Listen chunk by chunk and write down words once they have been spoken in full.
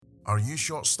Are you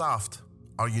short-staffed?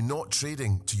 Are you not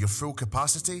trading to your full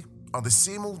capacity? Are the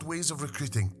same old ways of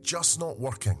recruiting just not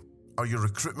working? Are your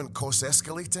recruitment costs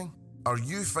escalating? Are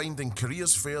you finding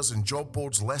careers fairs and job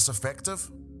boards less effective?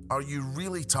 Are you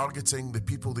really targeting the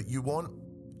people that you want?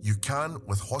 You can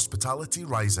with Hospitality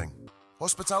Rising.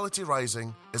 Hospitality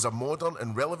Rising is a modern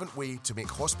and relevant way to make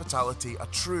hospitality a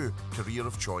true career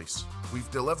of choice. We've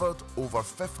delivered over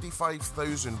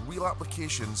 55,000 real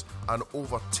applications and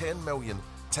over 10 million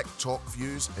TikTok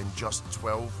views in just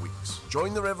 12 weeks.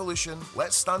 Join the revolution,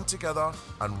 let's stand together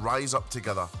and rise up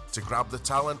together to grab the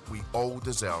talent we all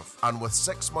deserve. And with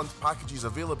 6-month packages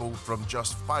available from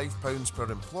just £5 per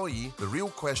employee, the real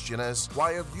question is,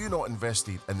 why have you not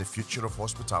invested in the future of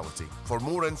hospitality? For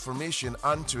more information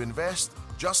and to invest,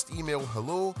 just email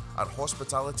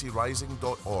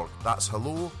hello@hospitalityrising.org. That's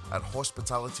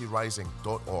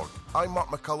hello@hospitalityrising.org. I'm Mark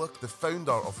McCulloch, the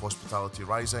founder of Hospitality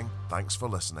Rising. Thanks for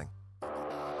listening.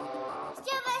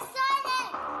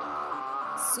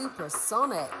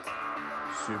 Supersonic.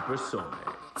 Supersonic.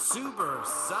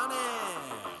 Supersonic.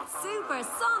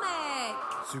 Supersonic.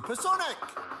 Supersonic.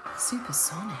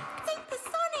 Supersonic.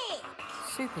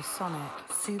 Supersonic.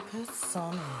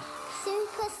 Supersonic.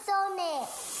 Supersonic.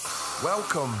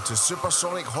 Welcome to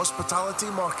Supersonic Hospitality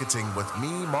Marketing with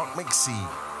me, Mark McC,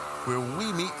 where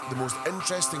we meet the most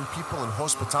interesting people in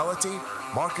hospitality,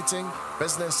 marketing,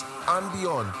 business and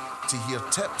beyond to hear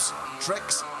tips,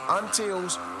 tricks and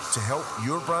tales to help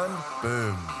your brand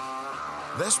boom.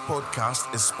 This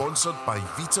podcast is sponsored by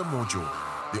Vita Mojo,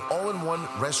 the all-in-one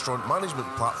restaurant management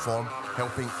platform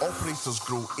helping operators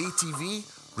grow ATV,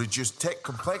 reduce tech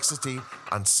complexity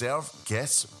and serve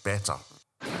guests better.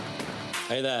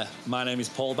 Hey there, my name is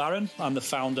Paul Barron. I'm the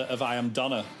founder of I Am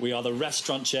Donna. We are the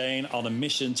restaurant chain on a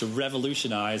mission to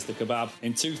revolutionise the kebab.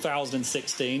 In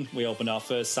 2016, we opened our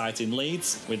first site in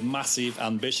Leeds with massive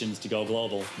ambitions to go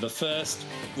global. But first,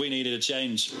 we needed a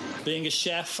change. Being a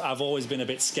chef, I've always been a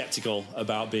bit sceptical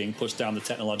about being pushed down the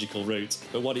technological route.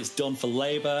 But what it's done for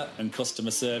labour and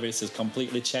customer service has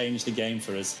completely changed the game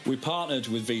for us. We partnered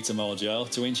with Vita Mojo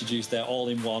to introduce their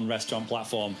all-in-one restaurant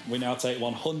platform. We now take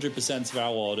 100% of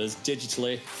our orders digitally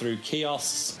through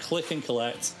kiosks, click and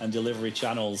collect and delivery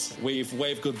channels. We've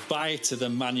waved goodbye to the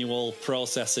manual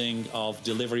processing of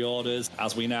delivery orders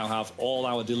as we now have all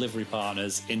our delivery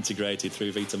partners integrated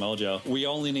through Vita Mojo. We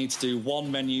only need to do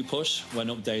one menu push when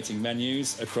updating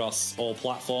menus across all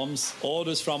platforms.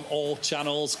 Orders from all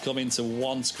channels come into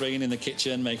one screen in the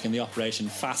kitchen, making the operation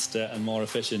faster and more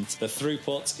efficient. The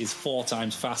throughput is 4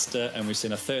 times faster and we've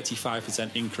seen a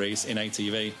 35% increase in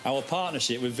ATV. Our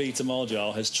partnership with Vita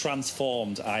Mojo has transformed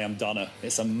I Am Donna.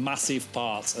 It's a massive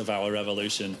part of our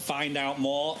revolution. Find out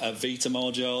more at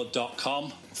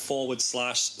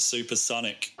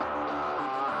vitamojo.com/supersonic.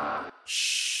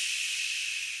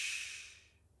 Shh.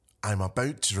 I'm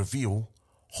about to reveal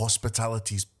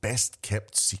hospitality's best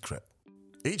kept secret.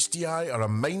 HDI are a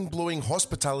mind-blowing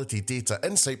hospitality data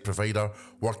insight provider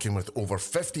working with over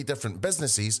 50 different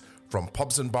businesses from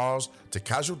pubs and bars to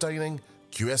casual dining,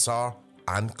 QSR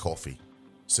and coffee.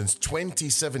 Since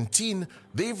 2017,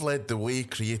 they've led the way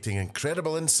creating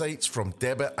incredible insights from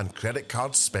debit and credit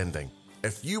card spending.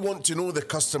 If you want to know the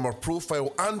customer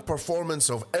profile and performance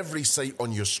of every site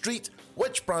on your street,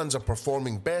 which brands are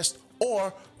performing best,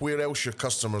 or where else your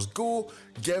customers go,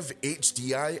 give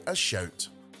HDI a shout.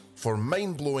 For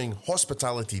mind-blowing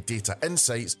hospitality data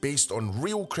insights based on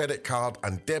real credit card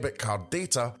and debit card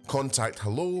data, contact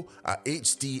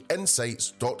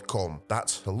hello@hdinsights.com.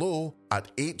 That's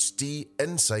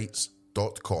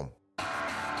hello@hdinsights.com.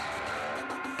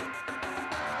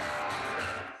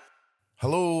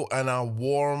 Hello and a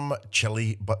warm,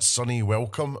 chilly but sunny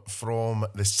welcome from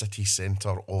the city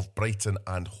centre of Brighton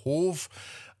and Hove.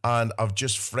 And I've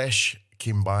just fresh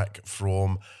came back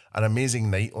from an amazing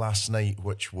night last night,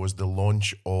 which was the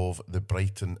launch of the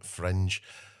Brighton Fringe.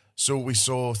 So we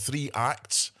saw 3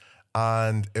 acts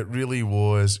and it really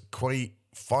was quite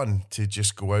fun to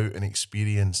just go out and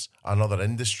experience another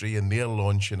industry and their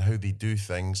launch and how they do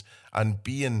things. And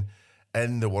being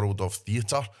in the world of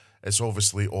theatre, it's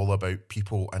obviously all about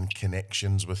people and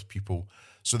connections with people.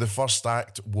 So the first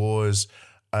act was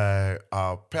a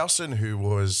person who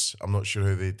was, I'm not sure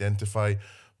how they identify,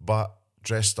 but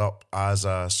dressed up as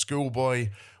a schoolboy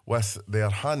with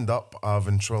their hand up, a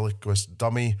ventriloquist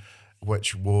dummy,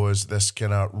 which was this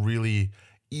kind of really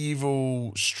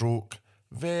evil stroke,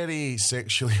 very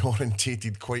sexually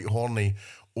orientated, quite horny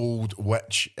old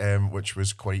witch, which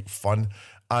was quite fun.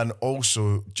 And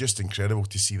also just incredible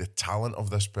to see the talent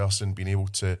of this person being able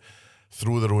to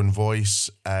throw their own voice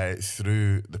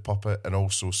through the puppet and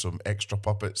also some extra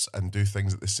puppets and do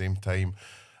things at the same time.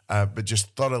 but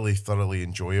just thoroughly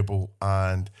enjoyable,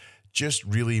 and just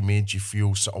really made you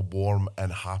feel sort of warm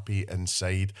and happy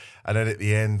inside. And then at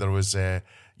the end, there was a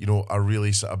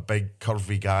really sort of big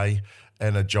curvy guy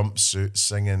in a jumpsuit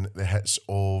singing the hits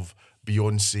of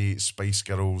Beyonce, Spice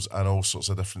Girls, and all sorts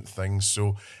of different things.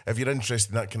 So if you're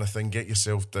interested in that kind of thing, get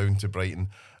yourself down to Brighton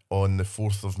on the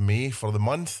 4th of May for the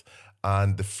month,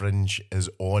 and the Fringe is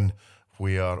on,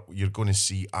 where you're going to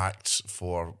see acts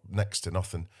for next to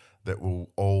nothing that will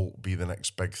all be the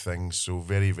next big thing. So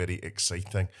very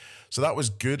exciting. So that was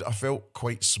good. I felt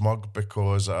quite smug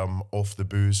because I'm off the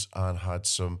booze and had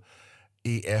some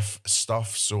AF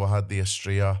stuff. So I had the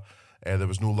ANDREA. There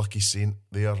was no Lucky Saint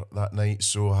there that night,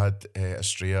 so I had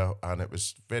ANDREA, and it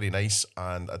was very nice,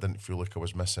 and I didn't feel like I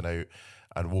was missing out,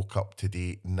 and woke up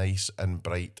today nice and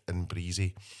bright and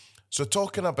breezy. So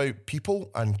talking about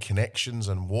people and connections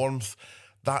and warmth,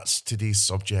 that's today's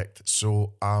subject.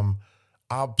 So I'm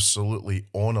absolutely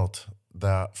honoured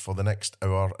that for the next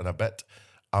hour and a bit,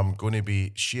 I'm going to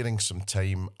be sharing some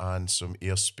time and some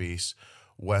airspace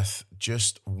with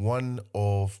just one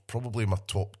of probably my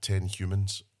top 10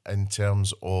 humans in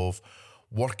terms of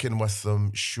working with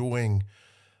them, showing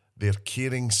their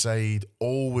caring side,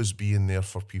 always being there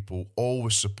for people,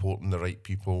 always supporting the right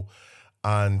people,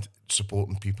 and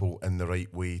supporting people in the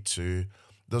right way too.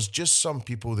 There's just some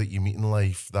people that you meet in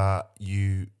life that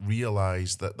you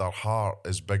realise that their heart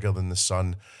is bigger than the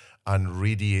sun and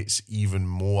radiates even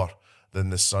more than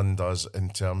the sun does in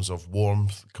terms of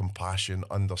warmth, compassion,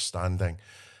 understanding.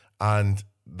 And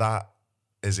that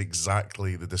is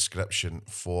exactly the description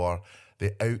for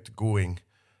the outgoing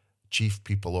Chief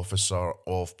People Officer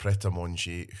of PRET,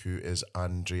 who is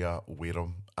ANDREA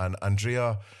WAREHAM. And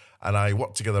ANDREA and I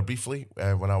worked together briefly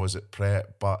when I was at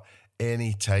PRET, but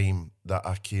any time that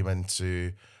I came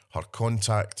into her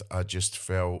contact, I just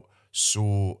felt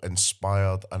so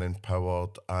inspired and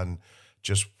empowered, and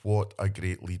just what a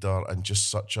great leader, and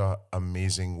just such an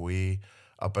amazing way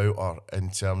about her in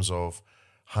terms of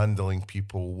handling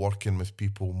people, working with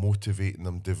people, motivating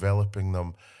them, developing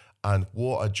them. And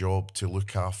what a job to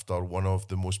look after one of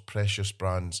the most precious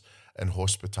brands in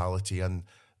hospitality and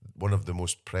one of the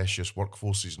most precious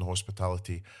workforces in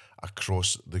hospitality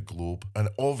across the globe. And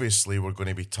obviously we're going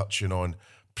to be touching on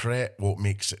PRET, what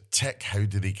makes it tick, how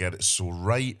do they get it so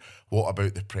right, what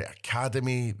about the PRET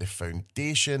Academy, the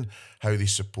foundation, how they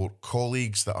support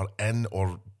colleagues that are in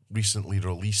or recently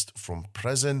released from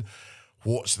prison,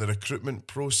 what's the recruitment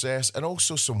process, and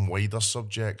also some wider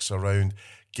subjects around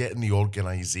getting the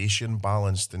organisation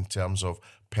balanced in terms of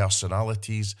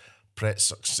personalities, PRET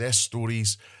success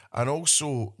stories, and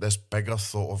also this bigger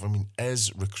thought of,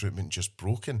 is recruitment just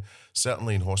broken?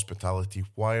 Certainly in hospitality,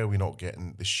 why are we not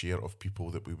getting the share of people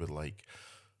that we would like?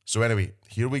 So anyway,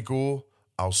 here we go.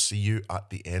 I'll see you at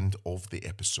the end of the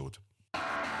episode.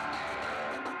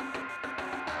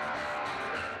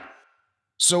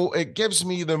 So it gives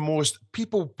me the most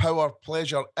people power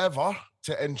pleasure ever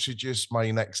to introduce my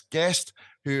next guest,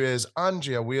 who is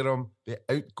ANDREA WAREHAM, the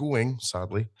outgoing,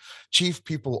 sadly, Chief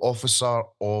People Officer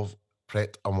of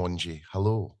PRET.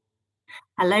 Hello.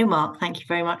 Hello, Mark. Thank you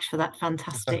very much for that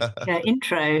fantastic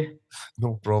intro.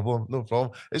 No problem.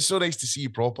 It's so nice to see you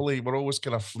properly. We're always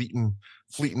kind of fleeting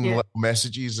little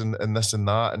messages and this and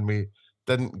that, and we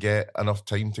didn't get enough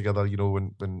time together,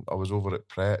 when I was over at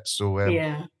PRET. So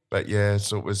But yeah,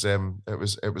 so it was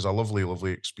a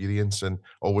lovely experience, and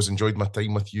always enjoyed my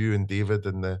time with you and David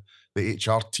and the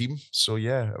HR team. So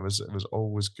yeah, it was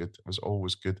always good. It was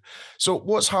always good. So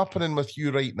what's happening with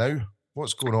you right now?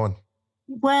 What's going on?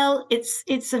 Well,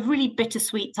 it's a really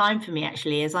bittersweet time for me,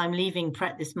 actually, as I'm leaving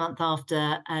PRET this month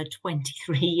after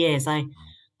 23 years.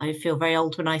 I feel very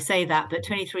old when I say that, but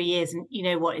 23 years, and you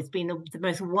know what? It's been the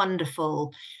most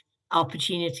wonderful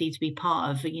opportunity to be part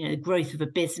of, the growth of a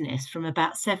business from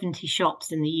about 70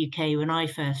 shops in the UK when I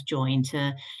first joined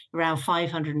to around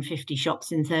 550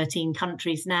 shops in 13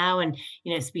 countries now. And,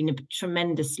 it's been a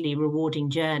tremendously rewarding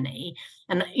journey.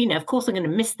 And, of course, I'm going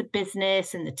to miss the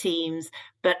business and the teams,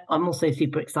 but I'm also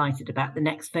super excited about the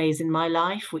next phase in my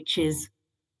life, which is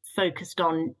focused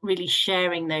on really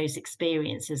sharing those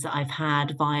experiences that I've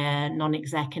had via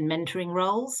non-exec and mentoring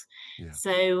roles. Yeah.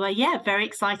 So, very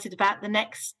excited about the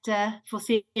next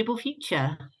foreseeable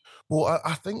future. Well,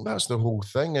 I think that's the whole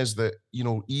thing, is that,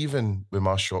 even with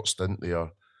my short stint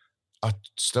there, I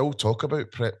still talk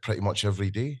about PRET pretty much every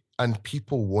day, and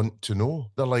people want to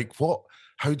know. They're like, what?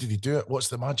 How did he do it? What's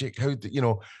the magic? How did,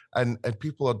 and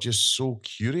people are just so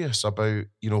curious about,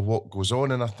 what goes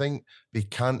on. And I think they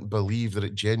can't believe that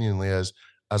it genuinely is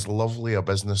as lovely a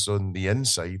business on the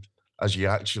inside as you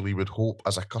actually would hope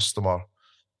as a customer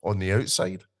on the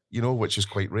outside, which is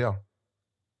quite rare.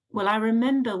 Well, I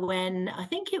remember when I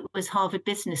think it was Harvard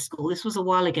Business School. This was a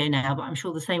while ago now, but I'm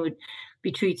sure the same would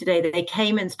be true today. That they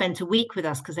came and spent a week with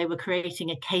us because they were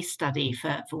creating a case study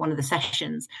for one of the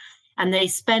sessions. And they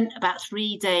spent about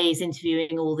 3 days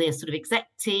interviewing all the sort of exec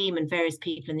team and various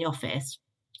people in the office.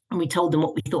 And we told them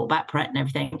what we thought about PRET and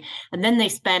everything. And then they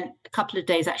spent a couple of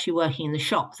days actually working in the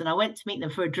shops. And I went to meet them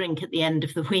for a drink at the end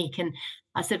of the week. And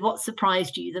I said, what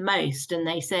surprised you the most? And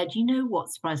they said, you know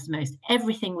what surprised the most?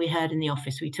 Everything we heard in the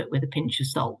office, we took with a pinch of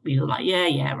salt. We were like,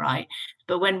 yeah, right.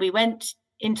 But when we went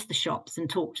into the shops and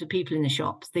talked to people in the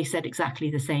shops, they said exactly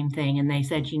the same thing. And they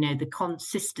said, the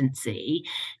consistency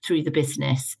through the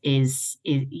business is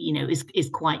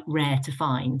quite rare to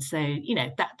find. So,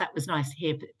 that was nice to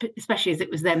hear, but especially as it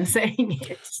was them saying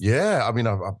it. Yeah, I mean,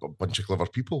 a bunch of clever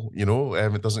people,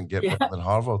 it doesn't get better than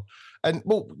Harvard. And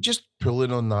well, just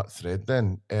pulling on that thread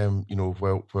then,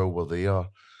 while we're there,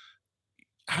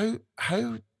 how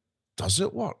does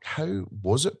it work? How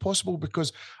was it possible?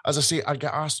 Because as I say, I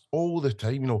get asked all the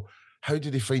time, how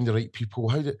did they find the right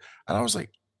people? And I was like,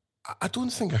 I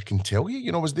don't think I can tell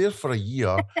you. I was there for a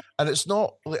year and it's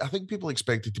not like, I think people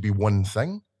expect it to be one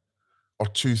thing or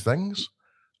two things.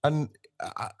 And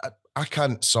I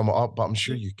can't sum it up, but I'm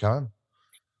sure you can.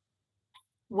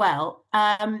 Well,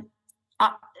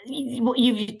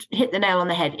 you've hit the nail on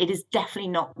the head. It is definitely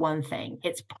not one thing.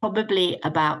 It's probably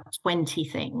about 20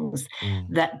 things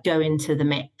that go into the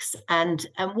mix. And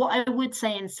what I would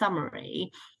say in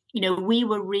summary, we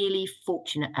were really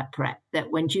fortunate at PRET that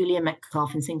when Julia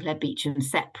Metcalf and Sinclair Beecham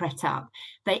set PRET up,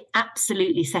 they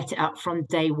absolutely set it up from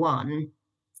day one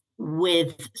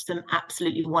with some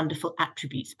absolutely wonderful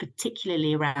attributes,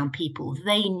 particularly around people.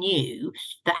 They knew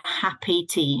that happy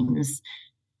teams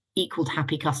equaled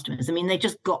happy customers. I mean, they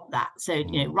just got that. So,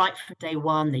 right from day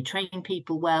one, they trained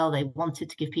people well. They wanted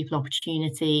to give people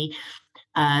opportunity.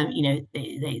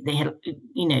 They had,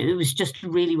 it was just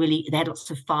really, really, they had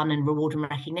lots of fun and reward and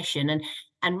recognition.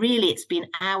 And really, it's been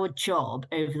our job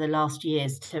over the last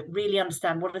years to really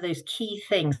understand what are those key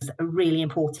things that are really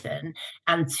important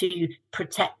and to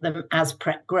protect them as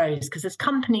PRET grows. Because as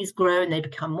companies grow and they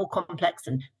become more complex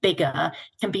and bigger,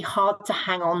 it can be hard to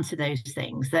hang on to those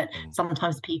things that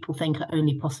sometimes people think are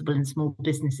only possible in small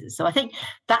businesses. So I think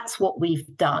that's what we've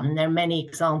done. There are many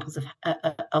examples of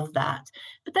that.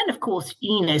 But then, of course, so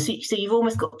you've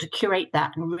almost got to curate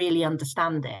that and really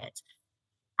understand it.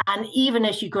 And even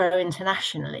as you grow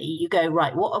internationally, you go,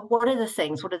 right, what are the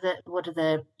things, what are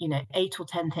the 8 or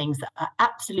 10 things that are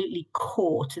absolutely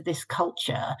core to this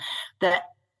culture that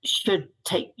should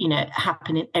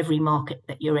happen in every market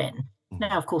that you're in?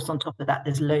 Now, of course, on top of that,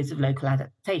 there's loads of local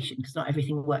adaptation because not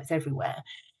everything works everywhere.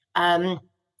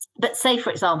 But say, for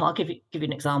example, I'll give you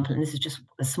an example, and this is just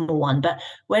a small one. But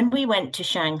when we went to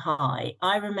Shanghai,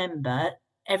 I remember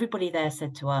everybody there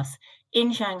said to us,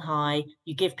 in Shanghai,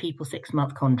 you give people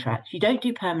 6-month contracts. You don't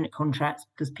do permanent contracts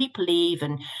because people leave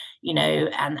and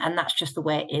that's just the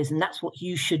way it is. And that's what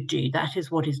you should do. That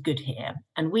is what is good here.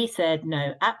 And we said,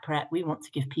 no, at PRET, we want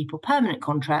to give people permanent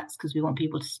contracts because we want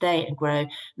people to stay and grow. And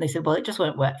they said, well, it just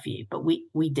won't work for you. But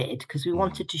we did because we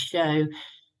wanted to show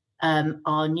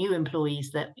our new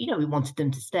employees that, we wanted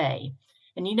them to stay.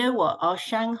 And you know what? Our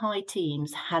Shanghai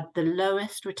teams had the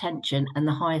lowest retention and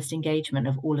the highest engagement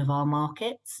of all of our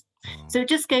markets. So it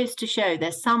just goes to show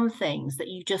there's some things that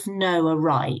you just know are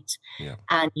right. Yeah.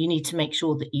 And you need to make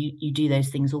sure that you do those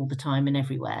things all the time and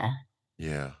everywhere.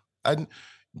 Yeah. And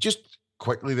just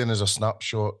quickly then as a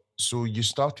snapshot, so you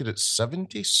started at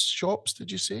 70 shops,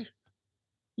 did you say?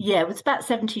 Yeah, it was about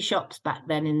 70 shops back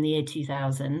then in the year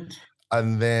 2000.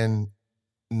 And then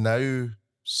now,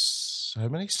 how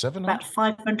many? 700? About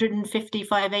 550,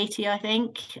 580, I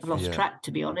think. I've lost track,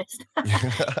 to be honest.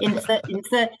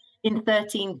 In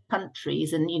 13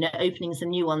 countries and, opening some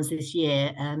new ones this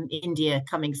year, India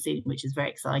coming soon, which is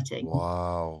very exciting.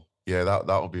 Wow. Yeah,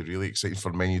 that'll be really exciting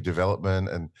for menu development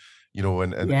and all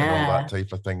that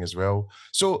type of thing as well.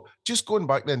 So just going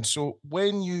back then, so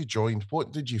when you joined,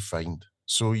 what did you find?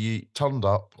 So you turned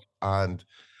up and,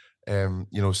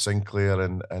 Sinclair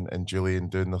and Julian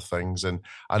doing their things. And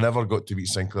I never got to meet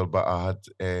Sinclair, but I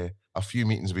had a few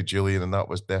meetings with Julian and that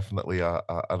was definitely a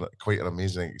quite an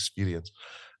amazing experience.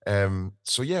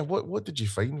 So yeah, what did you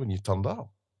find when you turned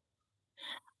up?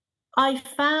 I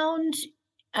found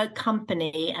a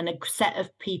company and a set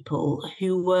of people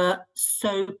who were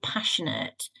so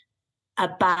passionate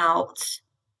about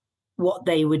what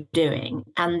they were doing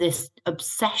and this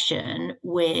obsession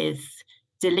with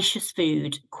delicious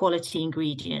food, quality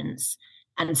ingredients,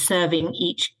 and serving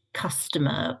each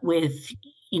customer with,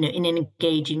 in an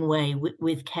engaging way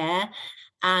with care.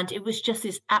 And it was just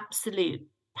this absolute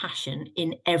passion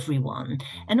in everyone.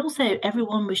 And also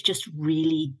everyone was just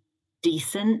really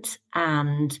decent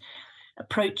and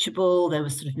approachable. There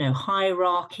was sort of no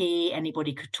hierarchy.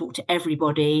 Anybody could talk to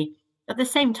everybody. At the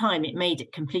same time, it made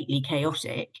it completely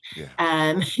chaotic.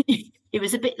 Yeah. It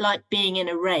was a bit like being in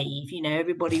a rave,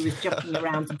 everybody was jumping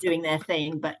around and doing their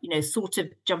thing, but, sort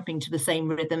of jumping to the same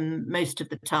rhythm most of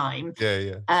the time.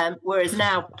 Yeah. Whereas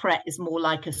now PRET is more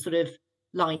like a sort of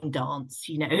line dance,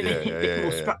 a bit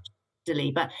more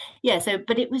structurally. But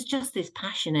but it was just this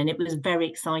passion and it was very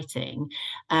exciting.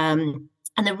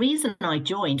 And the reason I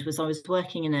joined was I was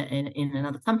working in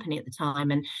another company at the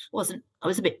time, and I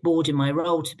was a bit bored in my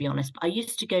role, to be honest. But I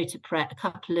used to go to PRET a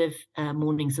couple of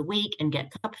mornings a week and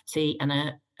get a cup of tea and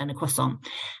a croissant.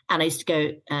 And I used to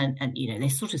go and they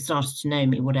sort of started to know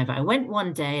me, whatever. I went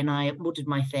one day and I ordered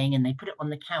my thing and they put it on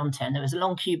the counter and there was a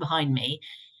long queue behind me.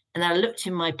 And I looked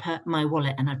in my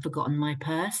wallet and I'd forgotten my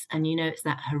purse. And, it's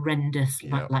that horrendous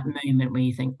like moment where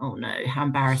you think, oh, no, how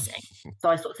embarrassing. So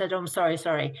I sort of said, oh, I'm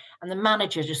sorry. And the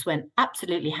manager just went,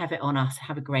 absolutely, have it on us.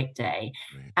 Have a great day.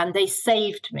 Right. And they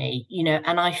saved me,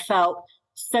 and I felt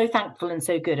so thankful and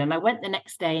so good. And I went the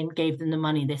next day and gave them the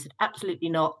money. They said, absolutely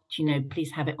not, please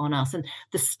have it on us. And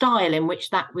the style in which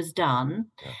that was done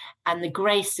and the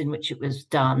grace in which it was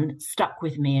done stuck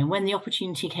with me. And when the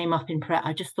opportunity came up in PRET,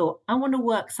 I just thought, I want to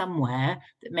work somewhere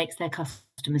that makes their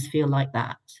customers feel like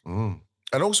that. And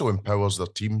also empowers their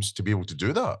teams to be able to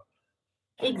do that.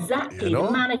 Exactly.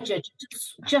 The manager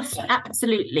just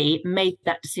absolutely made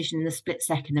that decision in the split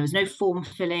second. There was no form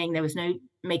filling. There was no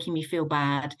making me feel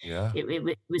bad. Yeah.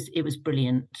 It was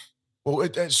brilliant. Well,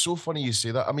 it's so funny you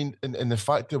say that. I mean, and the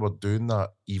fact that we're doing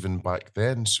that even back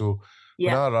then. So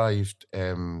when I arrived,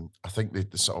 I think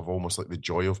the sort of almost like the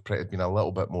joy of PRET had been a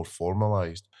little bit more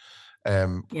formalised,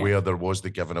 where there was the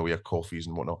giving away of coffees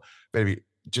and whatnot. But anyway,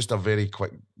 just a very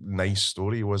quick, nice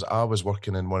story was I was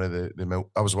working in one of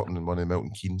the Milton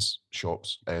Keynes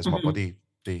shops as my buddy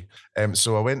day.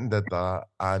 So I went and did that,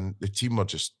 and the team were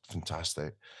just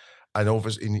fantastic. And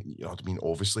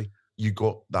obviously, you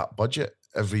got that budget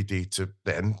every day to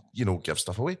then, give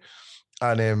stuff away.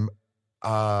 And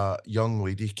a young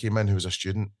lady came in who was a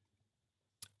student.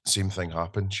 Same thing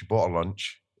happened. She bought her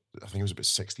lunch. I think it was about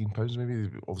 £16,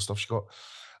 maybe, all the stuff she got.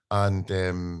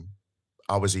 And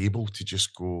I was able to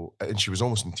just go, and she was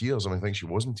almost in tears. I think she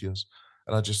was in tears.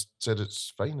 And I just said,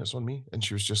 it's fine, it's on me. And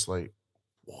she was just like,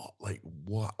 what? Like,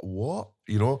 what?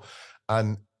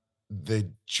 And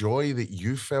the joy that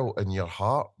you felt in your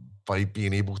heart by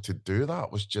being able to do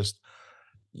that was just,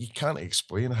 you can't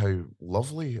explain how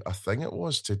lovely a thing it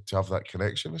was to have that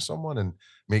connection with someone and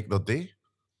make their day.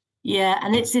 Yeah,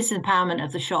 and it's this empowerment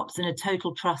of the shops and a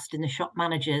total trust in the shop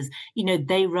managers.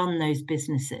 They run those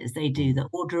businesses. They do the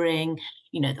ordering,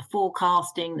 the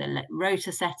forecasting, the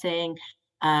rota setting,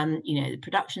 the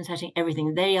production setting,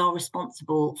 everything. They are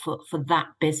responsible for that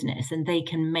business, and they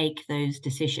can make those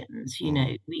decisions.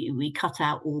 We cut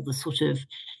out all the sort of,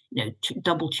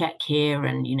 double check here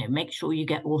and, make sure you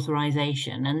get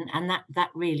authorization. And that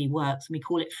really works. We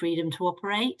call it freedom to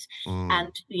operate.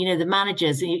 And, the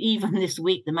managers, even this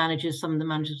week, some of the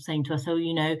managers were saying to us,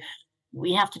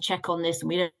 we have to check on this and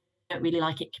we don't really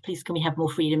like it. Please, can we have more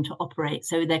freedom to operate?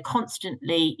 So they're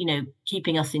constantly,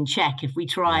 keeping us in check if we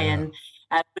try and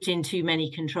put in too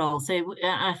many controls. So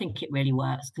I think it really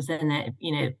works, because then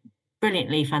they're,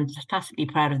 brilliantly, fantastically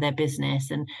proud of their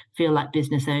business and feel like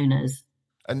business owners.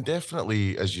 And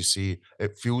definitely, as you say,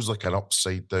 it feels like an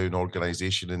upside down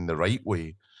organisation in the right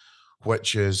way,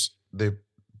 which is the,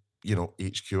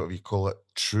 HQ, whatever you call it,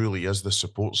 truly is the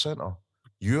support centre.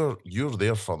 You're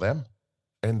there for them.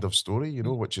 End of story,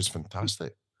 which is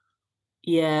fantastic.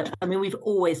 Yeah, I mean, we've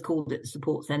always called it the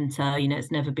support centre.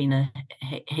 It's never been a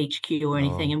HQ or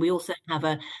anything. And we also have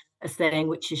a saying,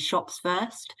 which is shops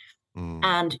first.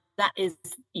 And that is,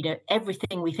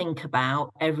 everything we think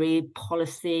about, every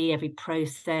policy, every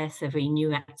process, every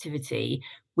new activity,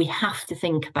 we have to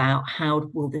think about, how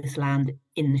will this land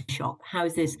in the shop? How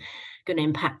is this going to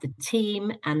impact the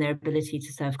team and their ability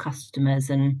to serve customers?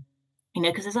 And,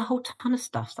 because there's a whole ton of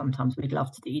stuff sometimes we'd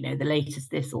love to do, the latest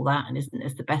this or that, and isn't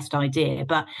this the best idea?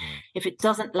 But if it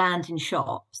doesn't land in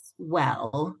shops,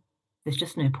 well, there's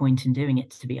just no point in doing it,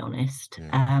 to be honest.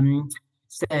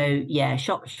 So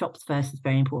shops first is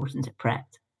very important at PRET.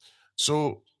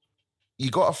 So you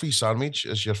got a free sandwich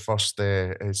as your first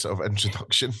sort of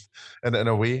introduction in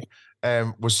a way.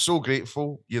 Was so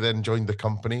grateful. You then joined the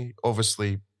company.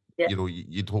 Obviously,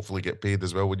 you'd hopefully get paid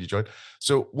as well when you joined.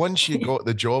 So once you got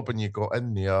the job and you got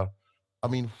in there, I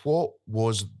mean, what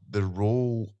was the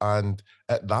role? And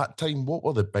at that time, what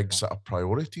were the big sort of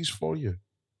priorities for you?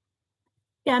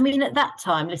 Yeah, I mean, at that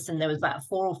time, listen, there was about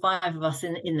 4 or 5 of us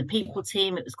in the people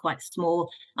team. It was quite small.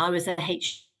 I was a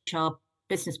HR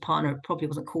business partner. It probably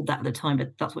wasn't called that at the time,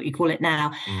 but that's what you call it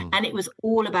now. Mm. And it was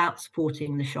all about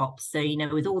supporting the shops. So,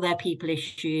 with all their people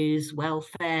issues,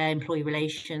 welfare, employee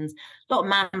relations, a lot of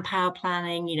manpower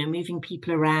planning, moving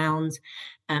people around,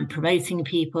 promoting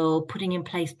people, putting in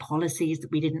place policies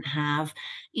that we didn't have.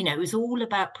 It was all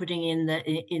about putting in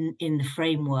the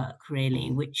framework, really,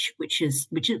 which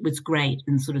was great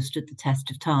and sort of stood the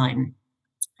test of time.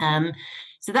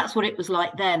 So that's what it was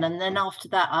like then. And then after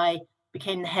that, I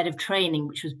became the head of training,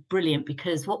 which was brilliant,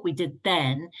 because what we did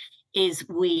then is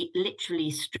we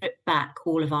literally stripped back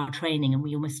all of our training, and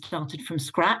we almost started from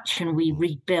scratch, and we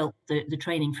rebuilt the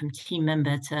training from team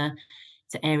member to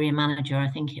area manager, I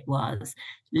think it was,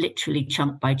 literally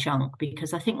chunk by chunk,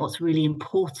 because I think what's really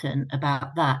important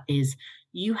about that is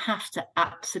you have to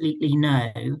absolutely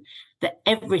know that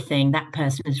everything that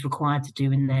person is required to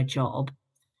do in their job,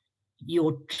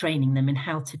 you're training them in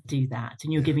how to do that,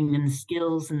 and you're giving them the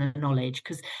skills and the knowledge.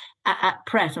 Because at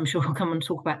PRET, I'm sure we'll come and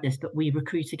talk about this, but we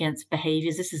recruit against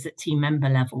behaviours. This is at team member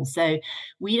level. So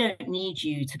we don't need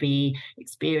you to be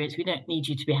experienced. We don't need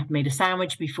you to have made a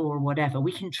sandwich before or whatever.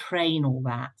 We can train all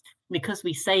that. Because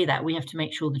we say that, we have to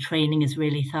make sure the training is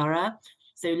really thorough.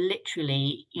 So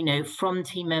literally, from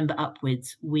team member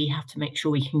upwards, we have to make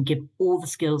sure we can give all the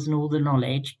skills and all the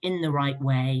knowledge in the right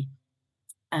way,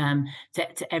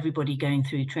 to everybody going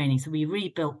through training. So we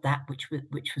rebuilt that, which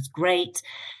was great.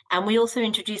 And we also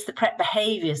introduced the PRET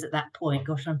behaviours at that point.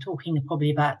 Gosh, I'm talking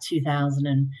probably about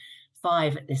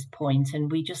 2005 at this point. And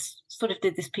we just sort of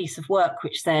did this piece of work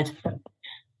which said,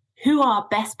 who are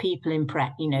best people in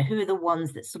PRET? Who are the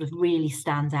ones that sort of really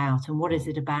stand out, and what is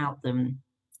it about them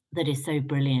that is so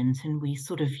brilliant? And we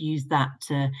sort of use that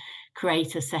to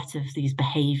create a set of these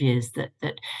behaviours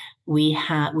that we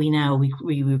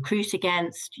recruit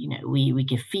against, we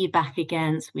give feedback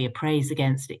against, we appraise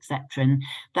against, etc. And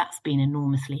that's been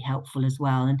enormously helpful as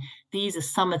well. And these are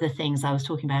some of the things I was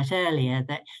talking about earlier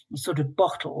that you sort of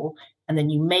bottle, and then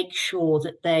you make sure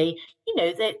that they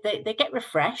get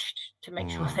refreshed to make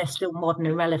sure they're still modern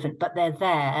and relevant, but they're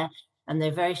there, and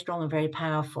they're very strong and very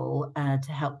powerful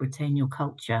to help retain your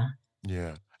culture.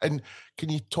 Yeah. And can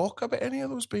you talk about any of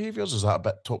those behaviours? Is that a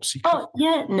bit top secret? Oh,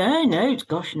 yeah. No.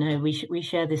 Gosh, no. We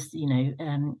share this,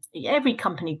 every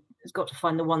company has got to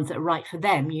find the ones that are right for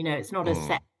them. It's not a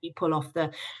set you pull off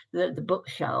the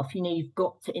bookshelf. You've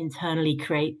got to internally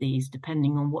create these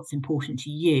depending on what's important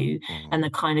to you and the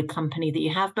kind of company that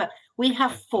you have. But we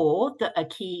have 4 that are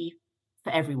key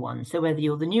for everyone. So whether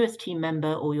you're the newest team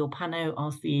member or you're Pano,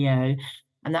 our CEO,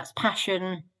 and that's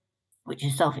passion, which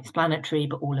is self-explanatory,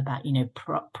 but all about,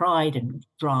 pride and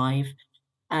drive.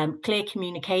 Clear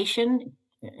communication,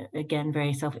 again,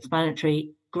 very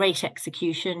self-explanatory. Great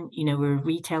execution. We're a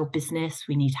retail business.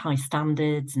 We need high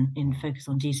standards and focus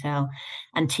on detail.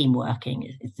 And team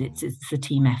working. It's a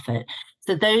team effort.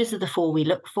 So those are the 4 we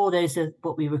look for. Those are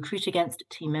what we recruit against at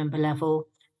team member level.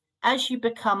 As you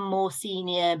become more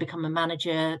senior, become a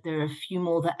manager, there are a few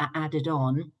more that are added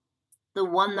on. The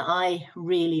one that I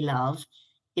really love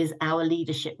is our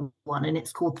leadership one, and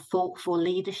it's called Thoughtful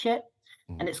Leadership.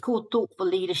 And it's called Thoughtful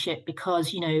Leadership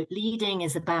because, leading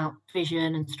is about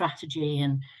vision and strategy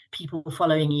and people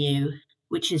following you,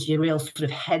 which is your real sort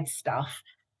of head stuff.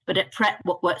 But at PRET,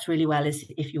 what works really well is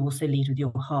if you also lead with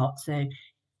your heart. So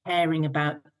caring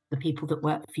about the people that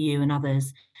work for you and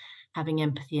others, having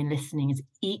empathy and listening is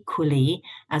equally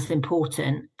as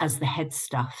important as the head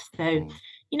stuff. So,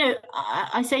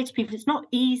 I say to people, it's not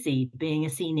easy being a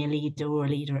senior leader or a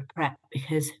leader at PRET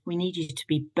because we need you to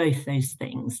be both those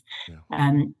things.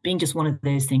 Yeah. Being just one of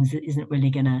those things isn't really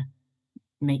going to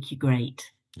make you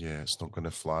great. Yeah, it's not going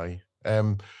to fly.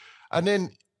 And then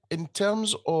in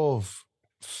terms of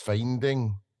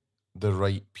finding the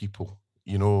right people,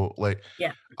 a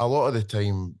lot of the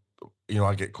time,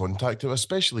 I get contacted,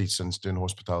 especially since doing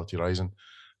Hospitality Rising.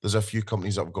 There's a few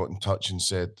companies that have got in touch and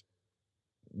said,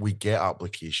 we get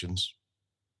applications,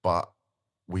 but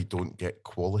we don't get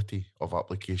quality of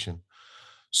application.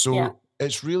 So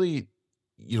it's really,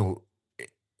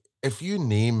 if you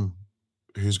name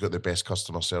who's got the best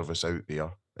customer service out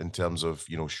there in terms of,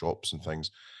 shops and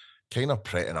things, kind of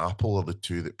Pret and Apple are the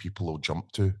 2 that people will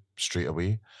jump to straight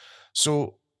away.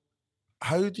 So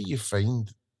how do you find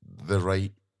the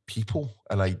right people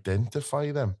and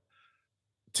identify them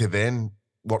to then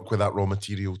work with that raw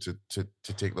material to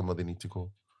take them where they need to go?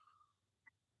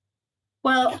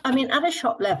 Well, I mean, at a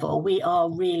shop level, we are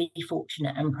really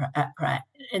fortunate at PRET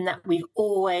in that we've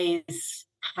always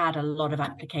had a lot of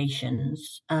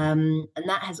applications, and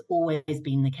that has always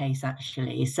been the case,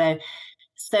 actually. So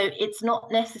So it's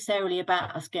not necessarily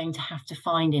about us going to have to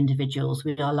find individuals.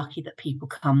 We are lucky that people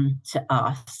come to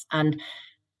us. And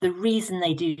the reason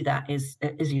they do that is,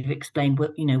 as you've explained,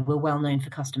 we're well known for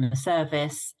customer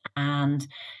service, and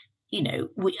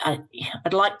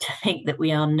I'd like to think that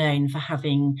we are known for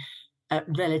having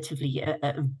relatively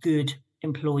a good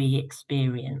employee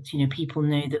experience. People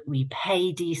know that we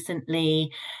pay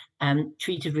decently,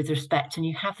 treated with respect, and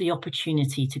you have the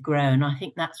opportunity to grow. And I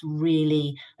think that's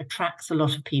really attracts a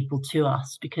lot of people to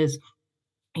us, because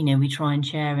we try and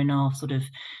share in our sort of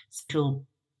social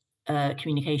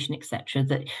communication, etc.,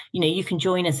 that you can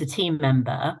join as a team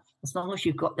member as long as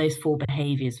you've got those 4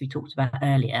 behaviors we talked about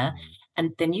earlier,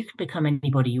 and then you can become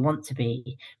anybody you want to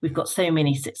be. We've got so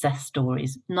many success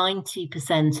stories.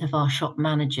 90% of our shop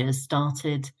managers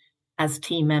started as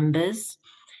team members.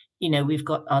 We've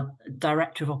got our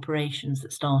director of operations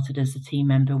that started as a team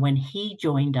member. When he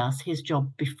joined us, his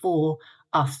job before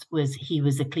us he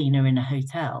was a cleaner in a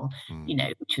hotel,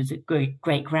 which was a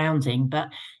great grounding. But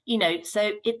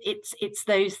so it's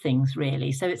those things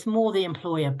really. So it's more the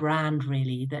employer brand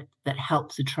really that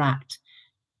helps attract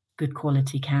good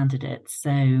quality candidates.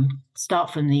 So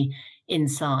start from the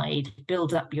inside,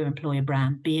 build up your employer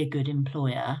brand, be a good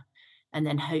employer, and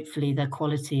then hopefully the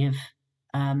quality of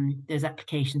those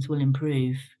applications will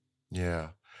improve.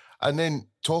 Yeah. And then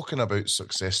talking about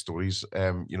success stories,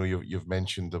 you've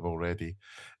mentioned them already,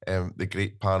 the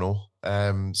great panel.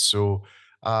 So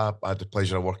I had the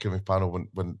pleasure of working with panel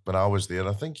when I was there.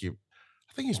 I think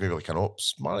he's maybe like an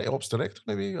ops director,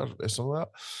 maybe, or something like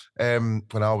that.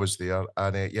 When I was there,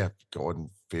 and got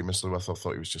on famously with her. I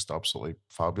thought he was just absolutely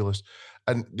fabulous.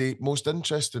 And the most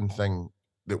interesting thing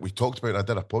that we talked about, and I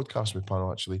did a podcast with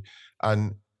panel actually,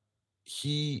 and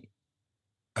he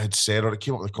had said, or it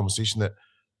came up with a conversation, that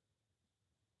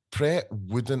PRET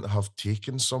wouldn't have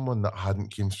taken someone that hadn't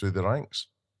came through the ranks,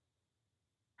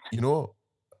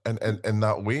 and in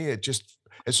that way.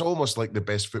 It's almost like the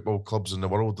best football clubs in the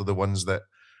world are the ones that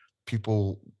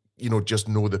people, just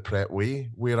know the PRET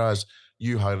way, whereas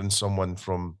you hiring someone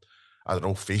from, I don't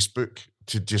know, Facebook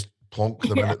to just plonk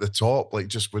them in at the top, like,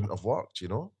 just wouldn't have worked,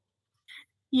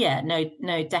 Yeah,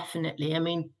 no, definitely. I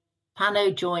mean,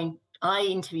 Pano joined, I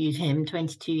interviewed him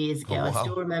 22 years ago. Oh, wow. I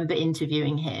still remember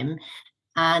interviewing him,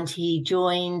 and he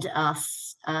joined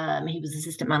us. He was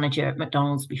assistant manager at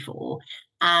McDonald's before,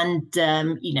 and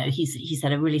he's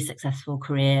had a really successful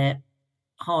career,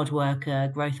 hard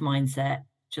worker, growth mindset,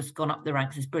 just gone up the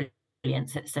ranks. It's brilliant,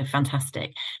 so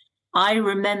fantastic. I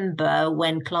remember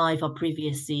when Clive, our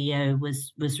previous CEO,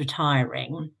 was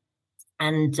retiring.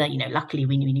 And, luckily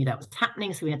we knew that was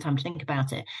happening, so we had time to think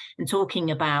about it, and talking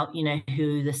about,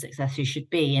 who the successors should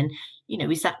be. And,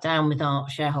 we sat down with our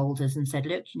shareholders and said,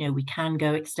 look, we can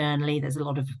go externally. There's a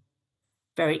lot of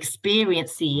very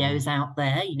experienced CEOs out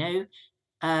there,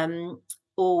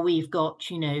 or we've got,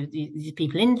 these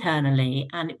people internally.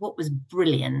 And what was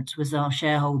brilliant was our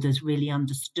shareholders really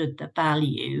understood the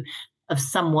value of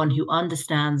someone who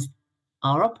understands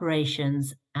our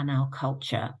operations and our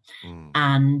culture,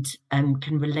 and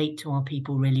can relate to our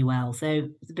people really well. So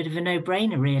it's a bit of a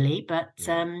no-brainer, really. But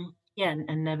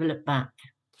and never look back.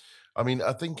 I mean,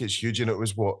 I think it's huge, and it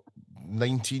was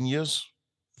 19 years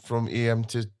from AM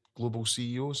to global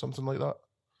CEO, something like that.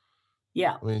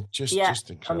 Yeah, I mean, just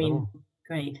incredible. I mean,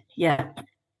 great. Yeah.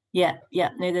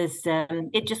 No, there's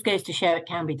it just goes to show it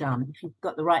can be done if you've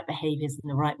got the right behaviours and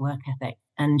the right work ethic,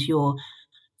 and you're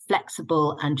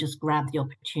flexible and just grab the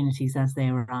opportunities as they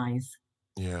arise.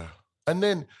 Yeah. And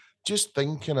then just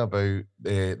thinking about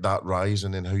that rise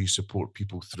and then how you support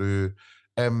people through,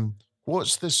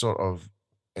 what's the sort of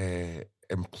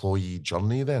employee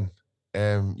journey then,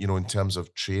 in terms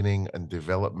of training and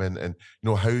development, and,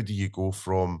 how do you go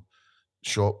from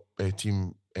shop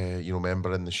team,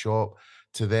 member in the shop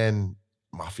to then,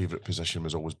 my favourite position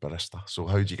was always barista. So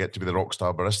how do you get to be the rock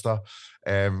star barista?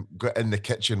 Got in the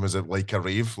kitchen, was it like a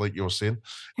rave, like you were saying?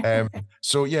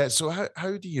 So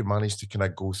how do you manage to kind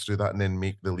of go through that and then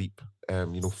make the leap,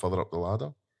 further up the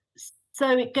ladder?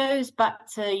 So it goes back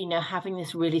to, having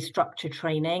this really structured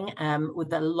training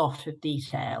with a lot of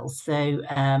details. So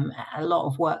a lot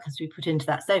of work has to be put into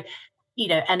that. So,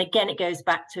 and again, it goes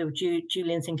back to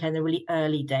Julian Sinclair in the really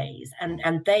early days.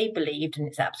 And they believed, and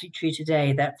it's absolutely true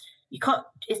today, that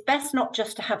it's best not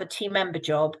just to have a team member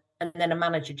job and then a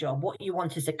manager job. What you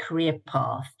want is a career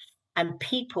path. And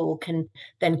people can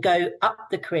then go up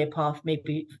the career path,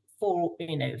 maybe 4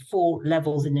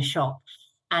 levels in the shop.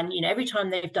 And, every time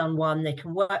they've done one, they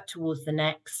can work towards the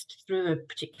next through a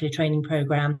particular training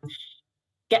program.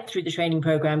 get through the training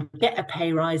program, get a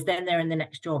pay rise, then they're in the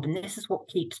next job. And this is what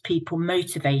keeps people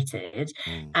motivated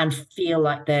and feel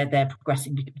like they're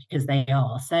progressing, because they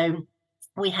are. So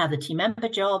we have the team member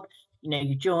job.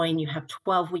 You join, you have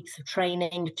 12 weeks of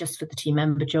training just for the team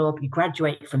member job. You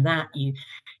graduate from that. You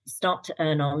start to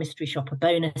earn our mystery shopper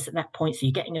bonus at that point. So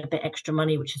you're getting a bit extra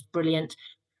money, which is brilliant.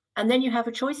 And then you have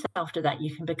a choice after that.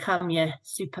 You can become your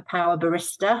superpower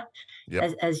barista,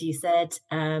 as you said,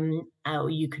 or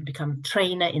you can become a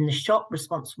trainer in the shop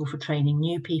responsible for training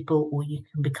new people, or you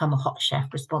can become a hot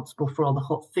chef responsible for all the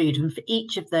hot food. And for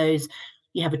each of those,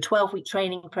 you have a 12-week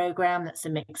training program that's a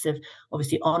mix of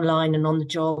obviously online and on the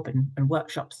job and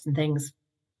workshops and things.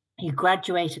 You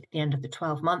graduate at the end of the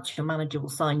 12 months, your manager will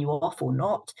sign you off or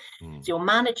not. So your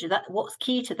manager, what's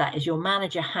key to that is your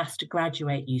manager has to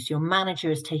graduate you. So your manager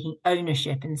is taking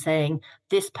ownership and saying,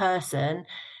 this person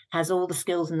has all the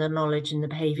skills and the knowledge and the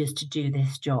behaviors to do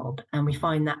this job. And we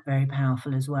find that very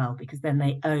powerful as well, because then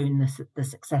they own the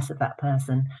success of that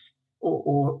person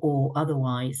or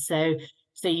otherwise. So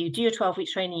you do your 12-week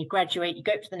training, you graduate, you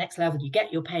go up to the next level, you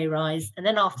get your pay rise. And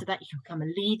then after that, you can become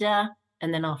a leader.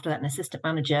 And then after that, an assistant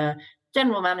manager,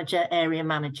 general manager, area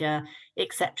manager,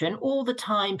 etc. And all the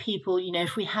time, people,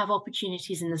 if we have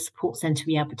opportunities in the support centre,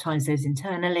 we advertise those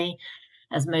internally,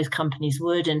 as most companies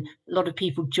would. And a lot of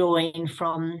people join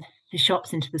from the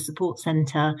shops into the support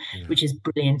centre, which is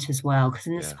brilliant as well. Because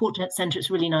in the support centre, it's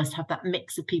really nice to have that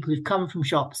mix of people who've come from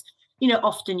shops.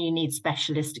 Often you need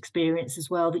specialist experience as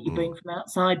well that you bring from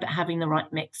outside, but having the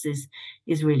right mix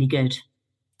is really good.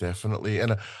 Definitely.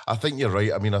 And I think you're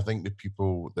right. I mean, I think the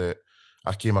people that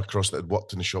I came across that had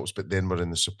worked in the shops but then were in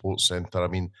the support centre, I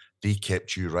mean, they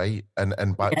kept you right.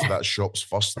 And back to that shops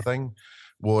first thing,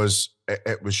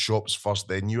 it was shops first,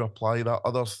 then you apply that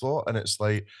other thought. And it's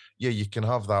like, you can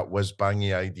have that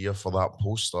whiz-bangy idea for that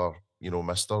poster,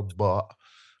 mister, but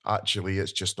actually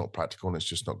it's just not practical and it's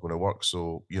just not going to work.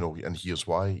 So, and here's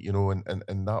why,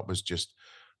 and that was just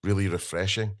really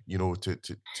refreshing,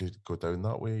 to go down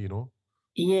that way,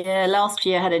 Yeah, last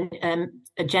year I had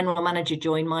a general manager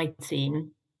join my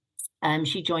team.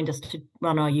 She joined us to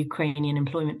run our Ukrainian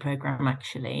employment program,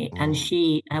 actually. And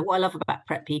what I love about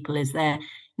PRET people is they're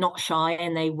not shy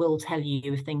and they will tell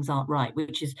you if things aren't right,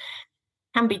 which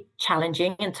can be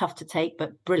challenging and tough to take,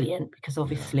 but brilliant, because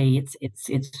obviously it's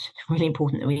really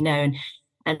important that we know.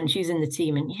 And she's in the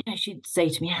team, and she'd say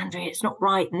to me, Andrea, it's not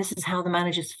right, and this is how the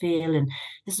managers feel, and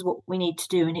this is what we need to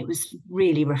do. And it was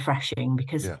really refreshing,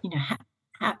 because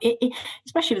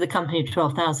especially with a company of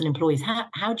 12,000 employees,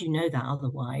 how do you know that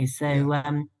otherwise? So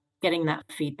getting that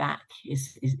feedback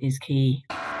is key.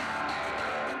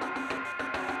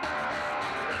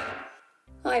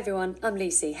 Hi everyone, I'm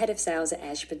Lucy, Head of Sales at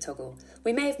Airship and Toggle.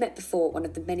 We may have met before at one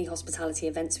of the many hospitality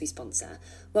events we sponsor.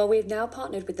 Well, we've now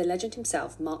partnered with the legend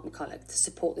himself, Mark McCulloch, to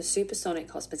support the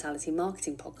Supersonic Hospitality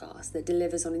Marketing podcast that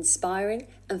delivers on inspiring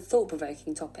and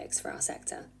thought-provoking topics for our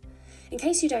sector. In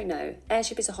case you don't know,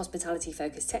 Airship is a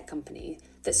hospitality-focused tech company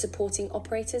that's supporting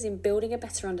operators in building a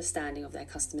better understanding of their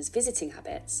customers' visiting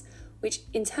habits, which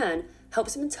in turn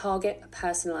helps them target,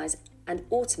 personalise and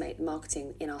automate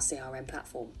marketing in our CRM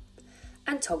platform.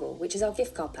 And Toggle, which is our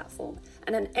gift card platform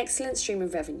and an excellent stream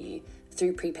of revenue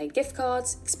through prepaid gift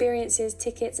cards, experiences,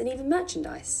 tickets and even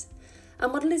merchandise. Our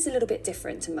model is a little bit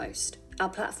different to most. Our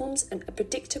platform's a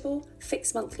predictable,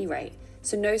 fixed monthly rate,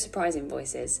 so no surprise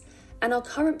invoices. And our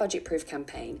current budget-proof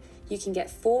campaign, you can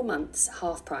get 4 months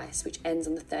half price, which ends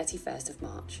on the 31st of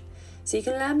March. So you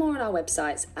can learn more on our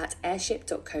websites at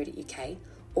airship.co.uk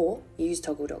or use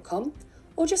toggle.com,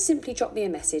 or just simply drop me a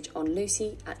message on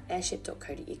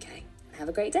lucy@airship.co.uk. Have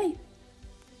a great day.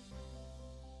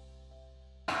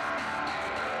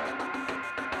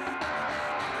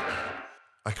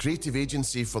 A creative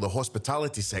agency for the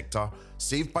hospitality sector,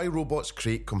 Saved by Robots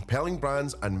create compelling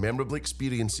brands and memorable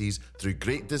experiences through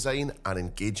great design and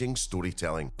engaging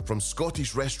storytelling. From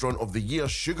Scottish Restaurant of the Year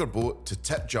Sugarboat to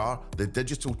TipJar, the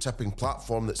digital tipping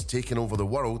platform that's taken over the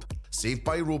world, Saved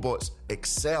by Robots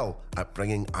excel at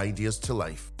bringing ideas to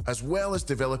life. As well as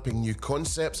developing new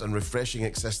concepts and refreshing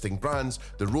existing brands,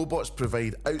 the robots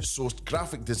provide outsourced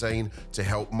graphic design to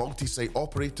help multi-site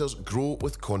operators grow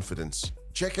with confidence.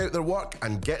 Check out their work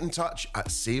and get in touch at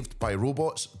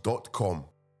savedbyrobots.com.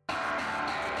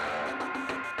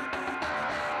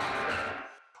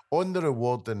 On the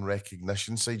reward and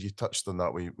recognition side, you touched on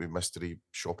that with mystery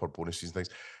shopper bonuses and things.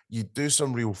 You do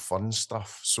some real fun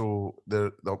stuff. So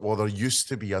there used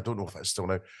to be, I don't know if it's still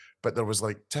now, but there was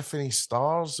like Tiffany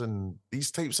stars and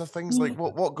these types of things. Like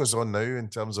what goes on now in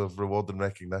terms of reward and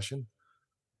recognition?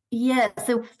 Yeah.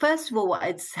 So first of all, what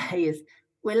I'd say is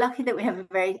we're lucky that we have a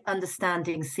very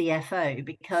understanding CFO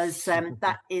because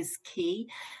that is key.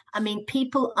 I mean,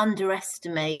 people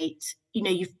underestimate,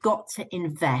 you've got to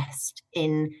invest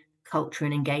in culture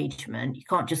and engagement. You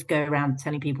can't just go around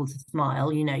telling people to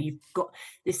smile. You've got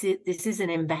this is an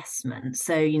investment.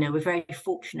 So, we're very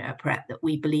fortunate at PRET that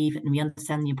we believe and we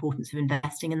understand the importance of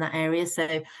investing in that area.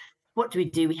 So what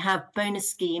do? We have bonus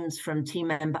schemes from team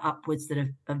member upwards that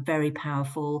are very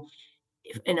powerful.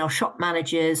 In our shop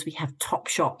managers, we have top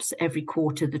shops every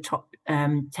quarter. The top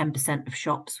 10% of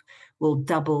shops will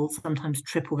double, sometimes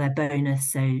triple their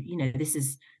bonus. So, this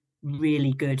is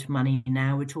really good money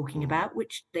now we're talking about,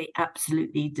 which they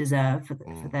absolutely deserve for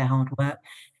their hard work.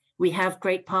 We have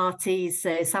great parties.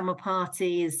 So summer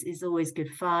party is always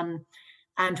good fun.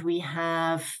 And we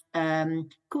have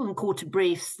call them quarter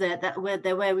briefs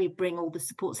where we bring all the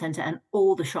support centre and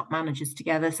all the shop managers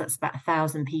together. So that's about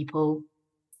 1,000 people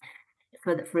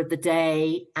for the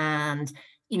day. And,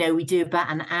 we do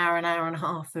about an hour and a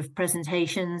half of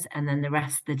presentations. And then the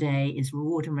rest of the day is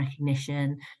reward and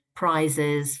recognition,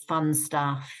 prizes, fun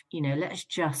stuff. Let's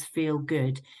just feel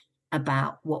good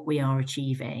about what we are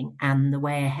achieving and the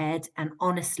way ahead. And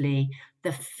honestly,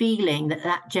 the feeling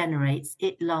that generates,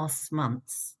 it lasts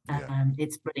months. Yeah.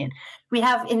 It's brilliant. We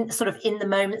have in the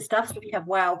moment stuff. So we have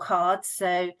wow cards.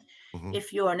 So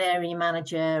if you're an area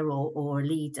manager or a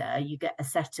leader, you get a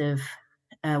set of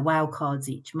wow cards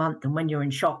each month. And when you're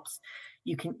in shops,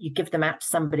 you give them out to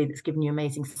somebody that's given you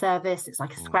amazing service. It's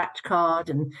like a scratch card,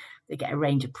 and they get a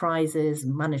range of prizes,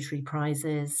 monetary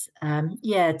prizes.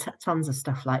 Tons of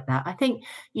stuff like that. I think,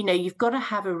 you've got to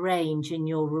have a range in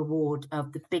your reward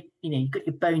of the big, you've got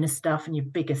your bonus stuff and your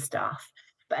bigger stuff.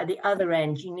 But at the other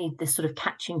end, you need this sort of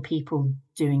catching people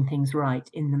doing things right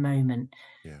in the moment.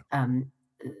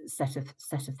 Set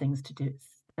of things to do,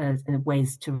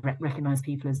 ways to recognise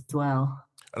people as well.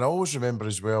 And I always remember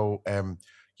as well,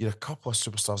 you had a couple of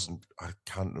superstars, and I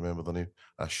can't remember the name.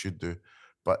 I should do,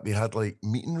 but they had like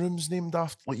meeting rooms named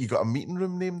after. Like you got a meeting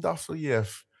room named after you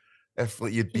if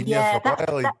like you'd been there for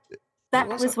a while. That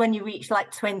was when you reached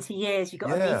like 20 years. You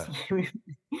got a meeting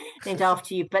room named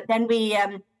after you. But then we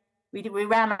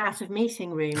ran out of meeting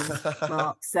rooms,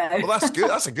 Mark. So well, that's good.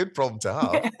 That's a good problem to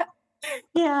have.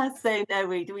 So no,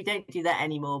 we don't do that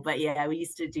anymore. But we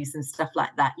used to do some stuff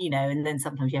like that, and then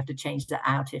sometimes you have to change that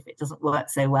out if it doesn't work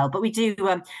so well. But we do,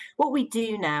 what we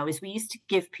do now is we used to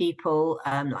give people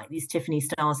like these Tiffany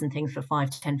stars and things for 5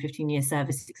 to 10, 15 years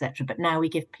service, etc. But now we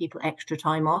give people extra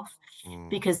time off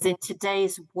because in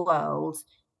today's world,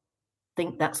 I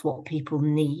think that's what people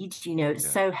need.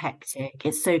 It's so hectic,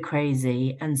 it's so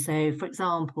crazy. And so, for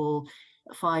example,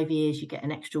 5 years you get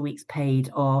an extra week's paid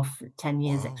off, 10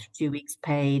 years extra 2 weeks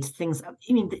paid, things.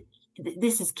 I mean,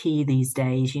 this is key these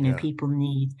days. People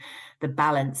need the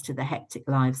balance to the hectic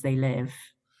lives they live.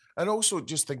 And also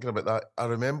just thinking about that, I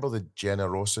remember the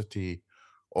generosity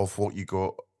of what you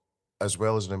got as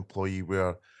well as an employee,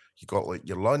 where you got like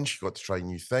your lunch, you got to try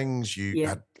new things, you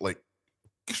had like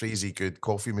crazy good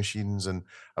coffee machines, and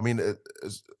I mean,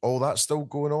 is all that still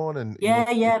going on? And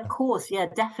of course,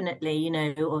 definitely.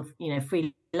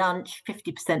 Free lunch,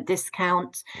 50%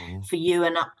 discount for you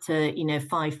and up to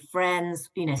 5 friends.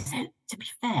 So to be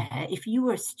fair, if you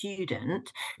were a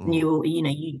student and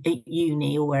you at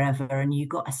uni or wherever, and you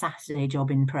got a Saturday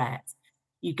job in PRET,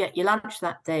 you get your lunch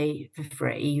that day for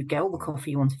free. You get all the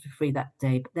coffee you wanted for free that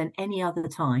day, but then any other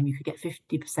time you could get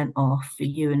 50% off for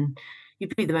you, and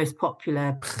you'd be the most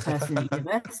popular person at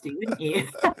university, wouldn't you?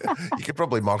 You could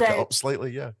probably mark it up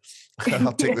slightly,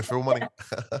 I'll take the full money.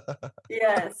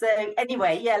 So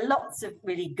anyway, lots of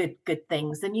really good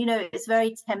things. And, it's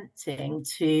very tempting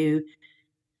to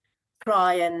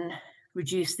try and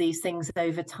reduce these things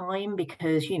over time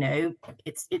because,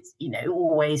 it's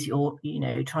always you're,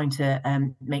 trying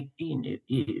to make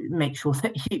sure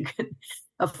that you can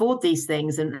afford these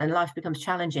things and life becomes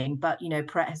challenging. But,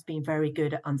 PRET has been very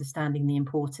good at understanding the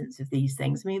importance of these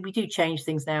things. I mean, we do change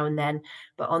things now and then,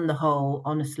 but on the whole,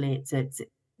 honestly, it's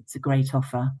a great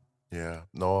offer. Yeah,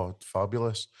 no,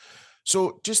 fabulous.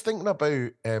 So just thinking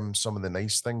about some of the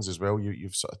nice things as well,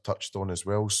 you've sort of touched on as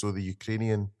well. So the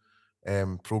Ukrainian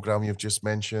program you've just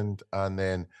mentioned, and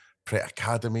then PRET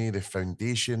Academy, the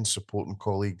foundation supporting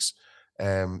colleagues,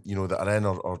 that are in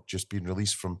or just being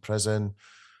released from prison.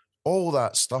 All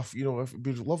that stuff, it'd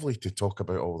be lovely to talk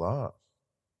about all that.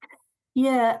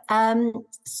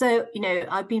 So,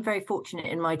 I've been very fortunate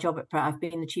in my job at PRET. I've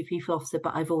been the Chief People Officer,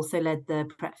 but I've also led the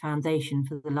PRET Foundation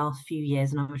for the last few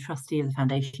years, and I'm a trustee of the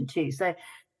foundation too. So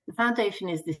the foundation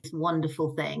is this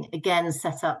wonderful thing, again,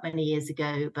 set up many years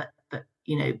ago, but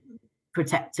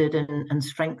protected and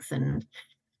strengthened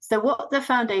So what the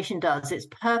foundation does, its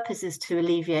purpose is to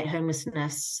alleviate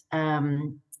homelessness,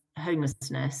 in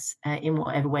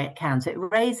whatever way it can. So it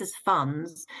raises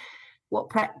funds. What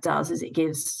PRET does is it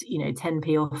gives,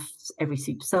 10p off every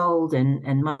soup sold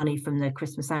and money from the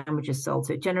Christmas sandwiches sold.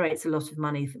 So it generates a lot of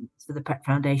money for the PRET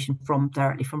Foundation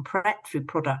directly from PRET through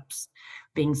products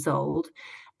being sold.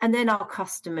 And then our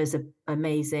customers are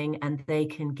amazing, and they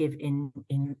can give in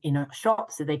our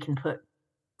shop, so they can put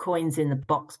coins in the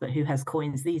box, but who has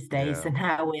coins these days? Yeah. And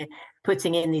how we're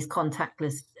putting in these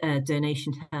contactless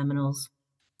donation terminals.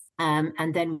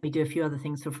 And then we do a few other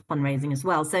things for fundraising as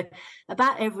well. So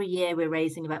about every year we're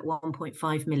raising about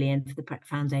 1.5 million for the PRET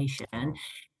Foundation. Oh.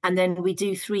 And then we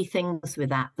do three things with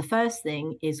that. The first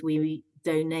thing is we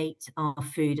donate our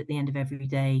food at the end of every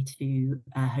day to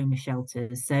homeless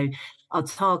shelters. So our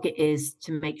target is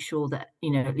to make sure that,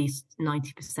 at least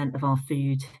 90% of our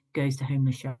food goes to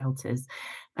homeless shelters,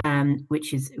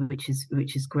 which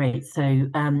is great. So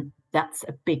that's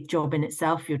a big job in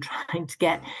itself. You're trying to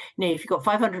get, if you've got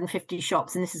 550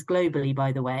 shops, and this is globally,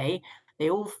 by the way, they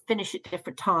all finish at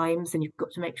different times, and you've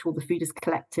got to make sure the food is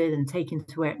collected and taken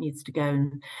to where it needs to go.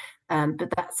 And but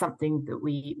that's something that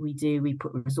we do. We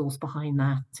put resource behind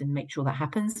that and make sure that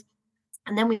happens.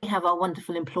 And then we have our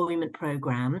wonderful employment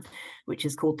program, which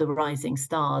is called the Rising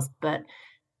Stars. But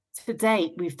to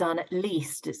date, we've done at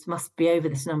least, it must be over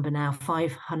this number now,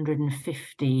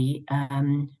 550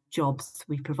 jobs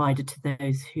we've provided to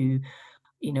those who,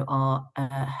 are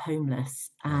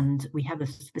homeless. And we have a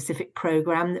specific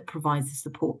program that provides the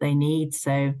support they need.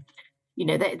 So,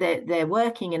 they're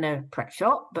working in a PRET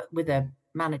shop, but with a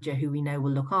manager who we know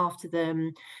will look after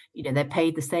them. They're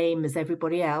paid the same as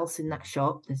everybody else in that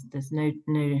shop. There's no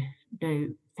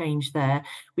change there.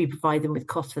 We provide them with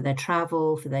costs for their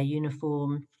travel, for their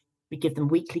uniform. We give them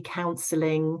weekly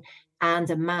counselling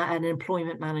and an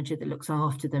employment manager that looks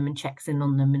after them and checks in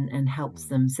on them and helps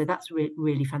them. So that's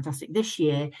really fantastic. This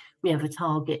year, we have a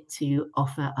target to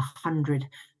offer 100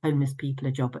 homeless people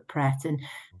a job at PRET.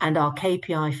 And our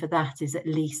KPI for that is at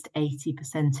least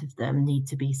 80% of them need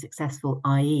to be successful,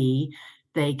 i.e.,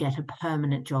 they get a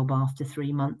permanent job after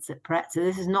 3 months at PRET. So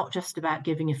this is not just about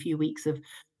giving a few weeks of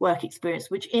work experience,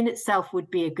 which in itself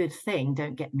would be a good thing.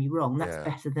 Don't get me wrong. That's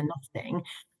better than nothing.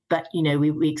 But,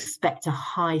 we expect a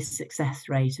high success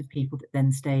rate of people that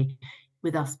then stay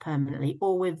with us permanently,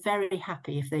 or we're very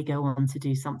happy if they go on to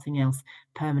do something else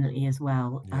permanently as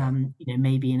well,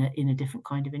 maybe in a different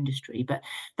kind of industry. But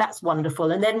that's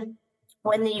wonderful. And then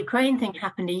when the Ukraine thing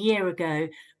happened a year ago,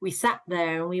 we sat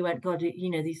there and we went, God,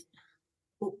 these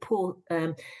poor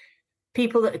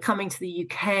people that are coming to the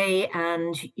UK,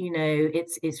 and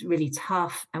it's really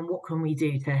tough, and what can we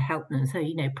do to help them? So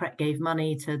PRET gave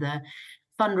money to the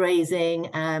fundraising,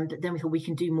 but then we thought we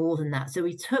can do more than that. So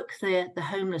we took the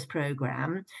homeless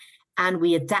program and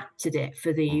we adapted it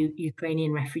for the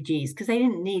Ukrainian refugees, because they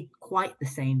didn't need quite the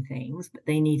same things, but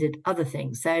they needed other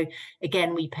things. So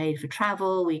again, we paid for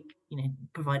travel, we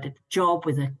provided a job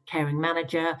with a caring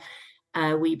manager,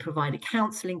 we provided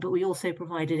counselling, but we also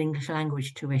provided English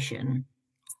language tuition,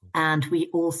 and we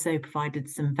also provided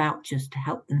some vouchers to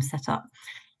help them set up,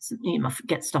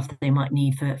 get stuff that they might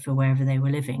need for wherever they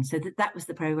were living. So that was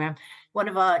the program. One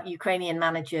of our Ukrainian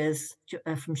managers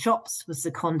from shops was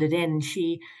seconded in.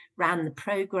 She ran the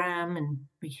program, and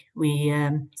we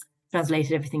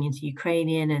translated everything into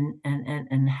Ukrainian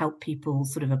and helped people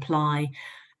sort of apply.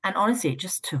 And honestly, it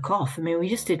just took off. I mean, we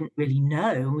just didn't really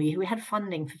know. We had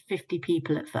funding for 50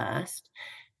 people at first.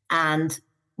 And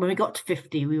when we got to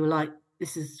 50, we were like,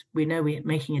 we know we're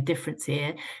making a difference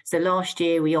here. So last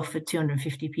year we offered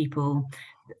 250 people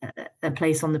a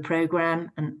place on the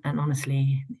program, and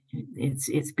honestly,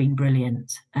 it's been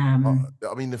brilliant. I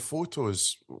mean, the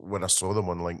photos, when I saw them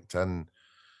on LinkedIn,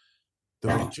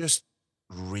 they were just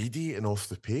radiating off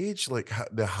the page, like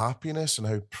the happiness and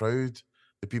how proud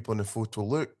the people in the photo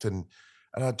looked, and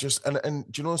I just and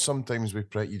do you know, sometimes with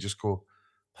PRET you just go,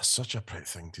 that's such a PRET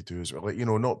thing to do as well. Like,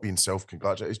 not being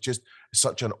self-congratulated. It's just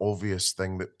such an obvious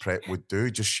thing that PRET would do.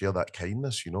 Just share that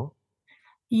kindness,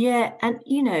 Yeah, and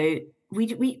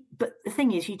we. But the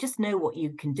thing is, you just know what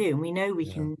you can do, and we know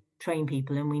we can train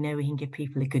people, and we know we can give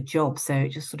people a good job. So it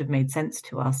just sort of made sense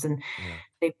to us, and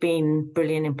they've been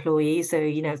brilliant employees. So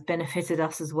it's benefited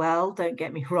us as well. Don't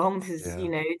get me wrong. This is,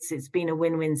 it's been a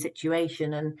win-win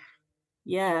situation, and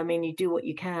I mean, you do what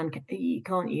you can,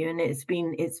 can't you? And it's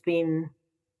been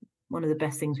one of the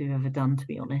best things we've ever done, to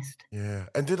be honest. Yeah.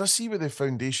 And did I see with the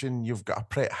foundation, you've got a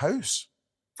PRET house?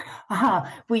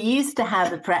 We used to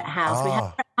have a PRET house. We had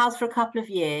a PRET house for a couple of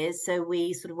years. So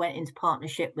we sort of went into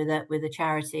partnership with a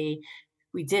charity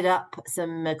we did up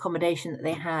some accommodation that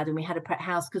they had, and we had a PRET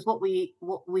house, because what we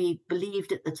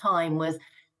believed at the time was,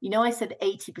 I said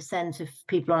 80% of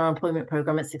people on our employment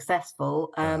program are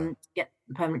successful to get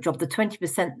a permanent job. The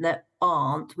 20% that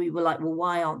aren't, we were like, well,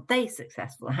 why aren't they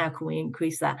successful? How can we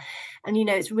increase that? And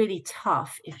it's really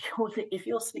tough if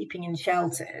you're sleeping in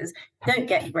shelters, don't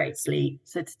get great sleep.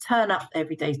 So to turn up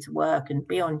every day to work and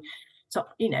be on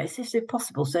top, it's just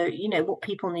impossible. So what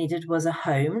people needed was a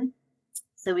home.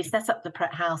 So we set up the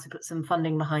PRET house, we put some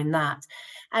funding behind that,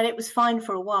 and it was fine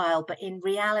for a while. But in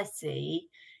reality,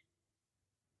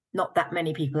 not that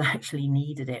many people actually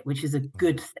needed it, which is a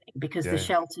good thing, because the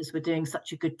shelters were doing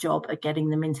such a good job at getting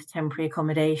them into temporary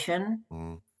accommodation.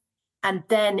 And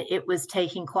then it was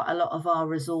taking quite a lot of our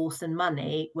resource and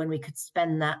money when we could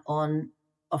spend that on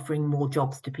offering more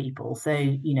jobs to people. So,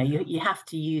 you have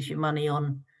to use your money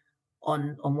on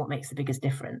what makes the biggest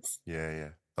difference. Yeah.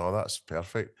 Oh, that's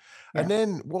perfect. Yeah. And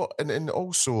then and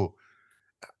also,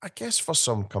 I guess for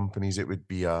some companies it would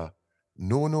be a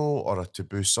no-no or a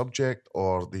taboo subject,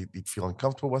 or they'd feel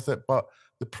uncomfortable with it. But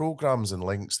the programs and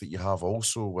links that you have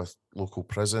also with local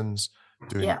prisons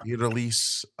doing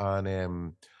e-release and,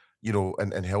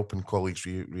 and helping colleagues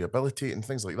rehabilitate and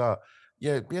things like that.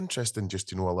 Yeah, it'd be interesting just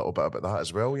to know a little bit about that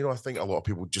as well. I think a lot of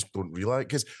people just don't realise,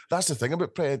 because that's the thing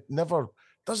about PRET, never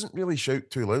doesn't really shout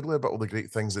too loudly about all the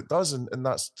great things it does. And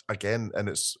that's, again, in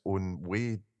its own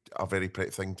way, a very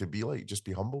PRET thing to be like, just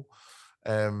be humble.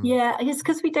 Yeah, it's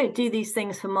because we don't do these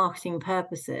things for marketing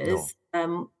purposes.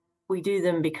 We do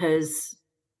them because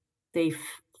they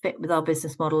fit with our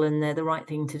business model and they're the right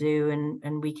thing to do,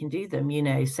 and we can do them,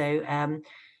 So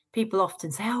people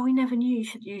often say, "Oh, we never knew."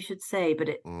 You should say, but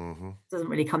it doesn't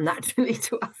really come naturally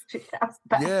to us.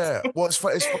 Yeah, well,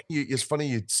 it's funny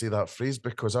you'd say that phrase,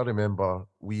 because I remember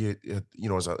we,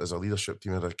 as a leadership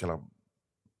team, had a kind of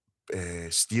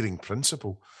steering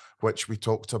principle, which we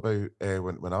talked about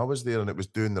when I was there, and it was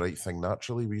doing the right thing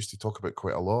naturally. We used to talk about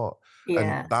quite a lot,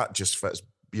 and that just fits,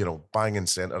 bang and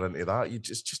centre into that. You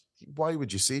just why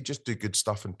would you say just do good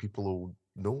stuff and people will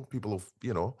know? People will,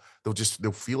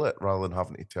 they'll feel it rather than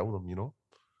having to tell them.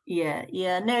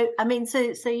 Yeah. No, I mean,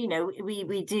 so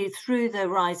we do, through the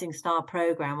Rising Star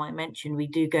program I mentioned, we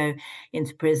do go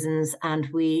into prisons and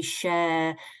we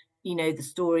share the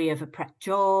story of a PRET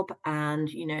job, and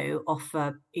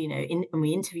offer and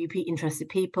we interview interested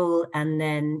people, and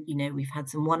then we've had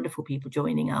some wonderful people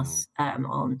joining us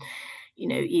on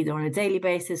either on a daily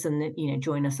basis and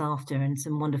join us after, and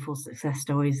some wonderful success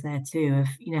stories there too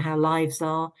of how lives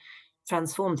are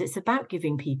transformed. It's about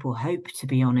giving people hope, to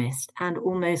be honest, and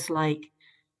almost like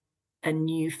a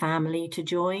new family to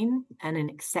join and an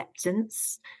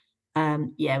acceptance.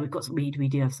 We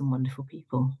do have some wonderful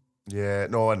people. Yeah,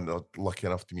 no, and lucky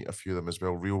enough to meet a few of them as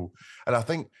well. And I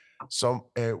think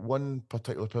one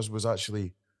particular person was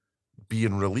actually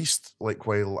being released like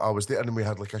while I was there, and we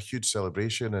had like a huge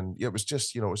celebration, and it was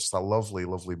just it was just a lovely,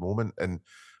 lovely moment and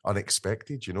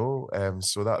unexpected, so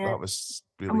that was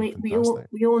really fantastic.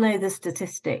 We all know the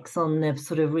statistics on the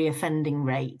sort of reoffending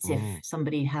rates if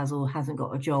somebody has or hasn't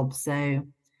got a job. So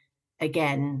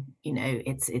again,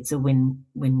 it's a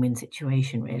win-win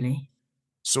situation, really.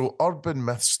 So urban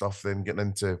myth stuff, then getting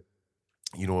into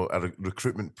a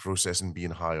recruitment process and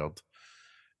being hired.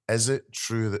 Is it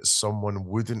true that someone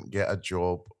wouldn't get a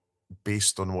job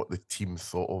based on what the team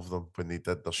thought of them when they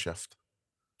did their shift?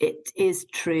 It is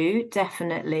true,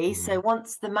 definitely. So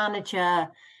once the manager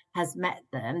has met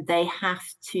them, they have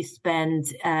to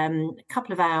spend a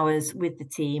couple of hours with the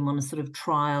team on a sort of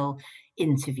trial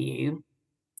interview.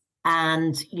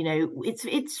 And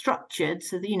it's structured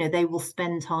so that they will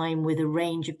spend time with a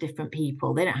range of different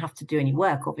people. They don't have to do any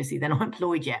work, obviously, they're not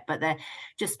employed yet, but they're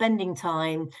just spending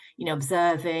time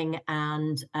observing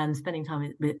and spending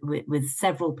time with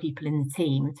several people in the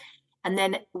team. And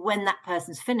then when that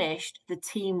person's finished, the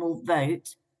team will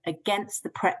vote against the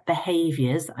PRET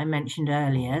behaviours I mentioned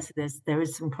earlier. So there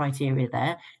is some criteria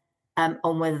there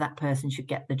on whether that person should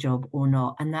get the job or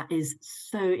not. And that is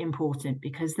so important,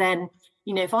 because then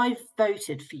if I've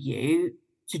voted for you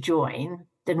to join,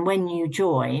 then when you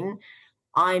join,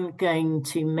 I'm going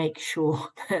to make sure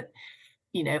that,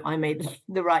 I made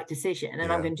the right decision,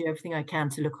 and I'm going to do everything I can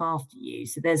to look after you.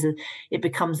 So it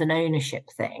becomes an ownership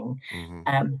thing,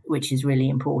 which is really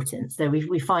important. So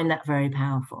we find that very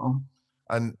powerful.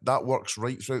 And that works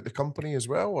right throughout the company as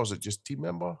well, or is it just team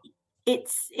member?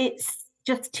 It's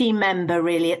just team member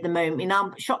really at the moment.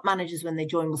 Our shop managers, when they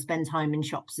join, will spend time in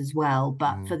shops as well.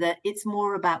 But it's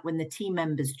more about when the team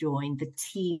members join, the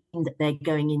team that they're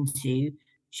going into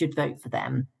should vote for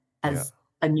them as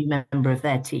a new member of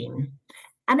their team.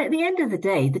 And at the end of the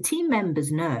day, the team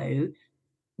members know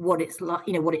what it's like,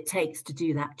 what it takes to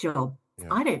do that job. Yeah.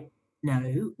 I don't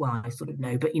know. Well, I sort of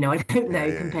know, but I don't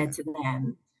know compared to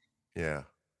them. Yeah.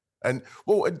 And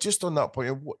and just on that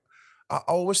point, I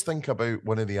always think about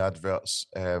one of the adverts,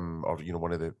 or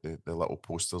one of the little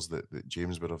posters that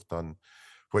James would have done,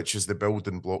 which is the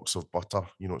building blocks of butter.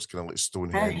 It's kind of like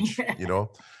Stonehenge,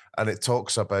 and it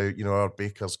talks about our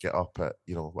bakers get up at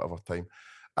whatever time,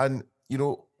 and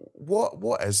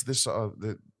what is this sort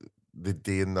of the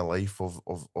day in the life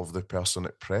of the person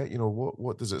at PRET?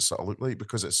 What does it sort of look like?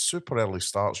 Because it's super early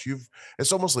starts.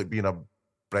 It's almost like being a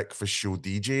breakfast show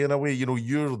DJ in a way.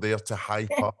 You're there to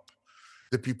hype up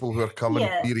the people who are coming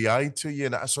Yeah. weary-eyed to you,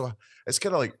 and so it's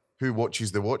kind of like who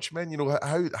watches the Watchmen.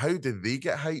 How did they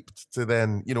get hyped to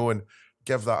then and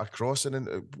give that across? And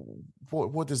then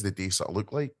what does the day sort of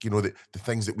look like? The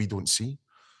things that we don't see.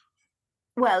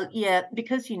 Well, yeah,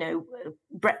 because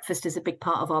breakfast is a big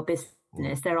part of our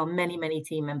business. There are many, many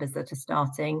team members that are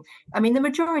starting. I mean, the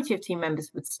majority of team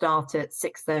members would start at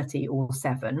 6:30 or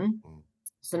 7.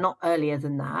 So not earlier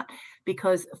than that,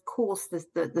 because of course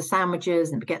the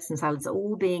sandwiches and baguettes and salads are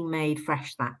all being made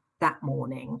fresh that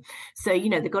morning. So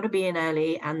they've got to be in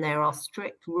early, and there are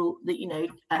strict rules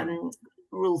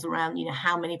around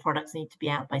how many products need to be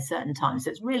out by certain times.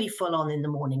 So it's really full on in the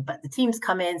morning. But the teams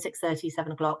come in 6:30,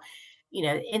 7 o'clock,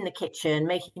 in the kitchen,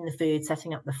 making the food,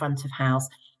 setting up the front of house.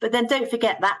 But then don't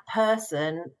forget that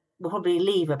person will probably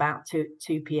leave about 2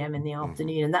 p.m. in the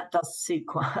afternoon, and that does suit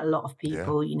quite a lot of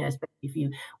people, especially if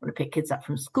you want to pick kids up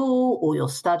from school or you're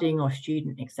studying or a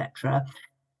student, etc.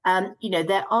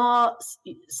 There are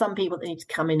some people that need to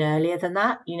come in earlier than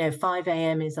that. 5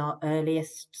 a.m. is our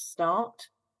earliest start.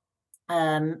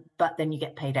 But then you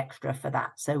get paid extra for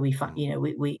that. So we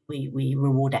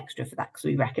reward extra for that because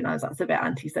we recognise that's a bit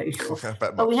antisocial.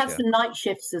 But we have some night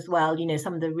shifts as well.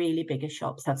 Some of the really bigger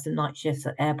shops have some night shifts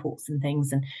at airports and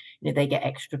things, and they get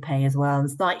extra pay as well. And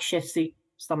night shifts suit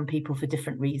some people for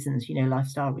different reasons,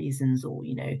 lifestyle reasons, or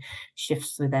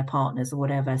shifts with their partners or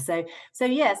whatever. So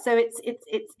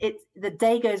it's the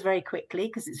day goes very quickly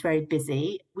because it's very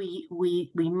busy. We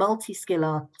multi-skill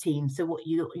our team. So what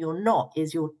you're not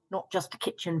just a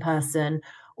kitchen person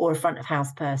or a front of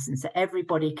house person. So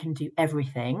everybody can do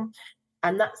everything.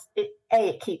 And that's it.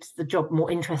 It keeps the job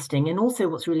more interesting. And also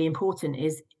what's really important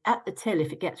is at the till,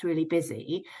 if it gets really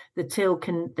busy, the till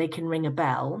can ring a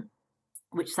bell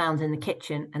which sounds in the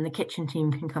kitchen, and the kitchen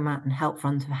team can come out and help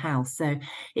front of the house. So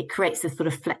it creates a sort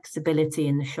of flexibility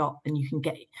in the shop, and you can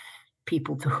get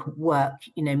people to work,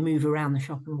 move around the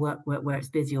shop and work where it's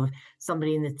busy. Or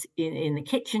somebody in the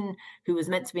kitchen who was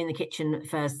meant to be in the kitchen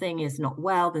first thing is not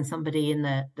well, then somebody in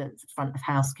the front of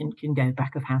house can go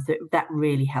back of house. So that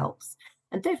really helps.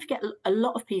 And don't forget, a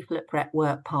lot of people at PRET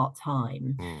work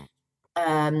part-time.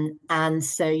 And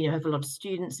so have a lot of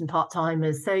students and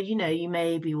part-timers, so you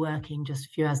may be working just a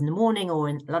few hours in the morning or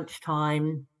in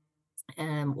lunchtime,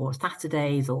 or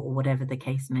Saturdays, or whatever the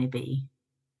case may be.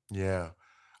 I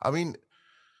mean,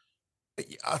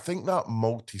 I think that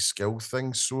multi-skill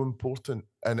thing's so important,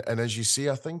 and as you say,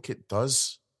 I think it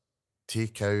does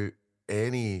take out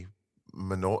any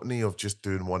monotony of just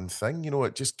doing one thing.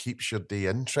 It just keeps your day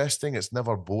interesting. It's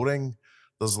never boring.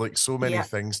 There's like so many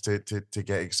things to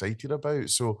get excited about.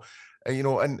 So,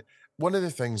 and one of the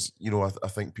things, I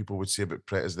think people would say about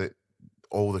PRET is that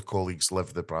all the colleagues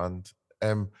live the brand.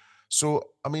 So,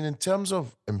 I mean, in terms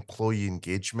of employee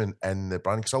engagement in the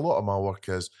brand, because a lot of my work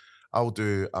is I'll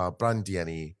do a brand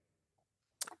DNA,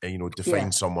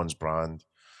 define someone's brand.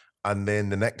 And then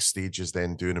the next stage is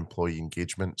then doing employee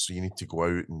engagement. So you need to go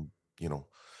out and,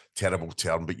 terrible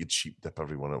term, but you'd sheep dip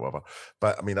everyone or whatever.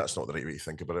 But I mean, that's not the right way to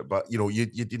think about it. But,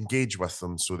 you'd engage with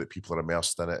them so that people are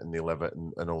immersed in it and they live it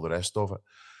and all the rest of it.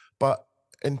 But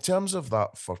in terms of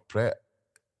that for PRET,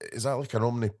 is that like an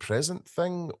omnipresent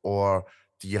thing? Or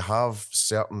do you have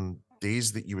certain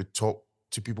days that you would talk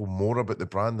to people more about the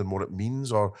brand and what it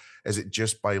means? Or is it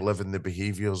just by living the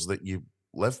behaviours that you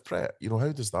live PRET?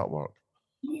 How does that work?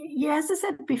 Yeah, as I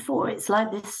said before, it's like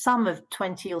this sum of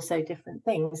 20 or so different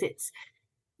things. It's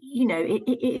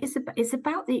it's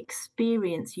about the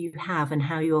experience you have and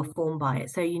how you're formed by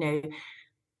it. So,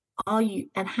 are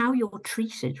you, and how you're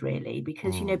treated, really,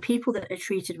 because, people that are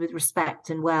treated with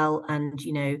respect and well, and,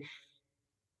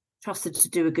 trusted to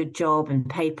do a good job and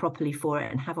paid properly for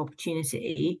it and have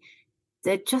opportunity,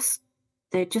 they're just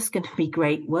going to be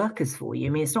great workers for you.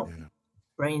 I mean, it's not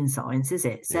brain science, is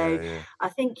it? So I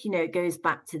think, it goes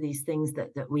back to these things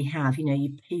that we have.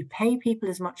 You pay people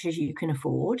as much as you can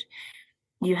afford.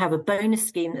 You have a bonus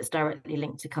scheme that's directly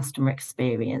linked to customer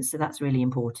experience. So that's really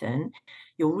important.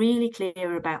 You're really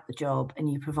clear about the job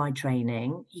and you provide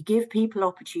training. You give people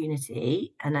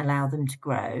opportunity and allow them to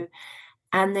grow.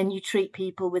 and then you treat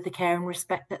people with the care and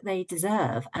respect that they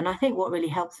deserve. And I think what really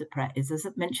helps at PRET is, as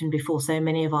I mentioned before, so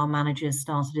many of our managers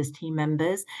started as team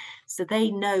members. So they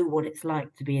know what it's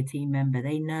like to be a team member.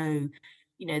 They know,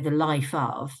 the life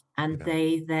of, and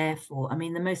they therefore, I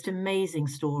mean, the most amazing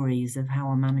stories of how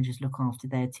our managers look after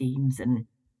their teams and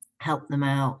help them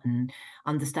out and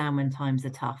understand when times are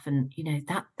tough. And,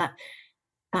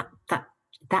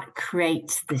 that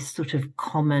creates this sort of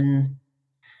common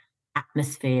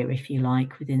atmosphere, if you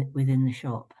like, within the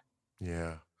shop.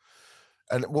 Yeah.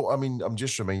 And I mean, I'm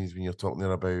just reminded when you're talking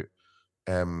there about,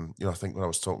 I think when I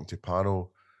was talking to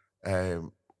panel,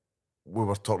 we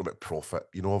were talking about profit.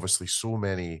 Obviously so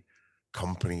many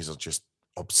companies are just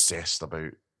obsessed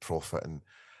about profit,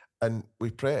 and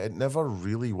with Pret, it never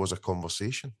really was a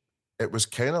conversation. It was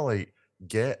kind of like,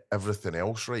 get everything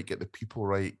else right, get the people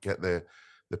right, get the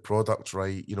product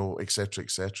right, et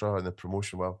cetera, and the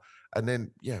promotion well. And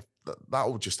then, that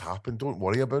will just happen. Don't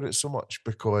worry about it so much,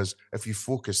 because if you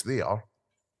focus there,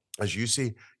 as you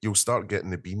say, you'll start getting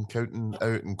the bean counting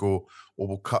out and go, well,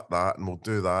 we'll cut that and we'll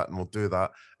do that and we'll do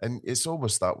that. And it's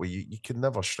almost that way. You can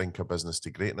never shrink a business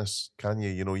to greatness, can you?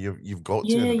 You've got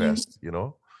to invest,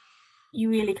 You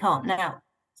really can't. Now,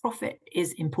 profit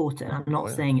is important. I'm not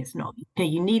saying it's not.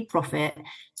 You need profit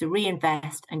to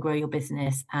reinvest and grow your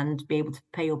business and be able to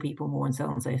pay your people more and so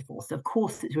on and so forth. So, of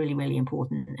course, it's really, really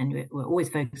important, and we're always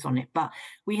focused on it. But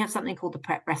we have something called the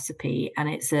PRET recipe, and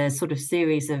it's a sort of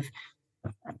series of,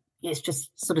 it's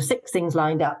just sort of 6 things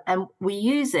lined up. And we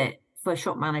use it for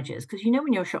shop managers, because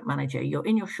when you're a shop manager, you're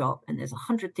in your shop and there's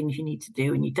 100 things you need to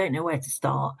do and you don't know where to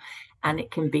start, and it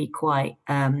can be quite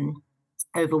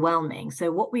overwhelming.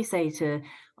 So what we say to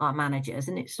our managers,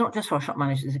 and it's not just for our shop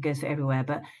managers, it goes for everywhere,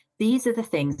 but these are the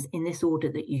things in this order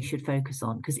that you should focus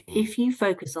on, because if you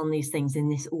focus on these things in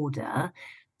this order,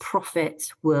 profit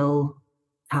will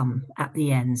come at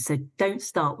the end. So don't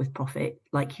start with profit,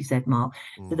 like you said, Mark.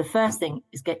 So the first thing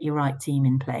is get your right team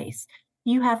in place.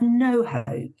 You have no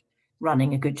hope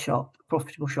running a good shop,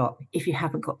 profitable shop, if you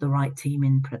haven't got the right team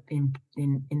in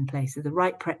place. So the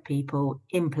right PRET people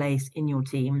in place in your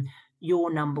team,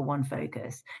 your number one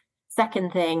focus.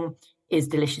 Second thing is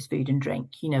delicious food and drink.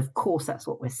 Of course, that's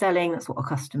what we're selling. That's what our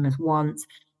customers want.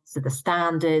 So the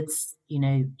standards,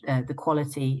 the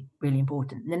quality, really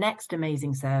important. The next,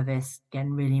 amazing service,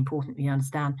 again, really important we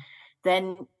understand.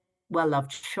 Then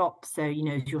well-loved shop. So,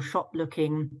 is your shop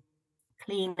looking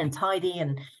clean and tidy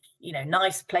and,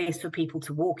 nice place for people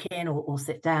to walk in or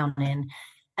sit down in?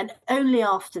 And only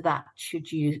after that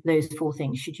those 4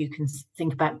 things, should you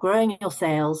think about growing your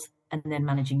sales and then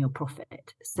managing your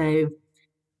profit. So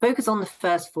focus on the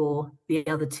first 4, the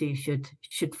other 2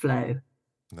 should flow.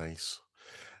 Nice.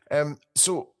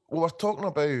 So we were talking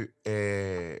about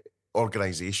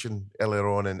organisation earlier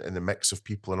on and the mix of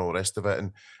people and all the rest of it,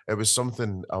 and it was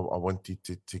something I wanted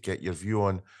to get your view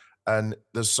on. And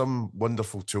there's some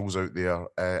wonderful tools out there,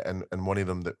 and one of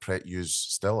them that Pret use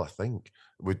still, I think,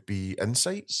 would be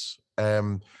Insights.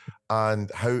 And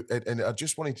I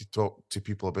just wanted to talk to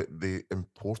people about the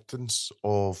importance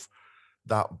of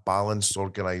that balanced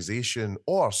organisation,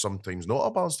 or sometimes not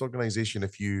a balanced organisation.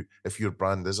 If your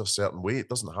brand is a certain way, it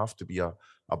doesn't have to be a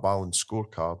balanced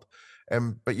scorecard.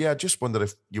 But I just wonder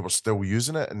if you were still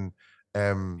using it, and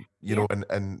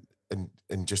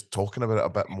and just talking about it a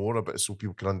bit more, about so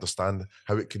people can understand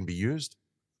how it can be used.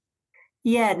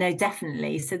 Yeah, no,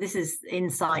 definitely. So this is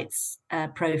insights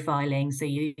profiling. So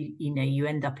you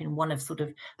end up in one of sort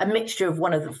of a mixture of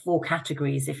one of the 4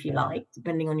 categories, if you like,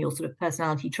 depending on your sort of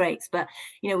personality traits. But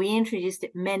we introduced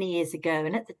it many years ago,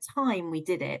 and at the time we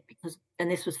did it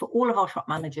and this was for all of our shop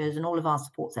managers and all of our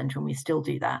support center, and we still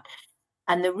do that.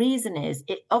 And the reason is,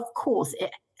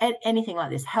 anything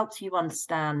like this helps you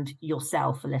understand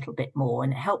yourself a little bit more,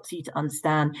 and it helps you to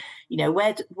understand,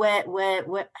 where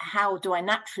how do I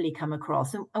naturally come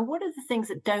across, and what are the things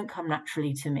that don't come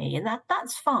naturally to me, and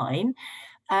that's fine,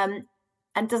 and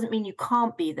doesn't mean you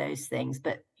can't be those things,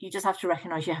 but you just have to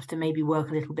recognize you have to maybe work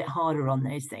a little bit harder on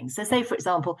those things. So say, for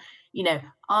example,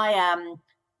 I am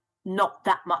not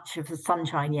that much of a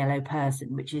sunshine yellow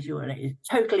person, which is your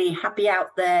totally happy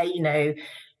out there,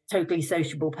 totally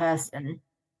sociable person.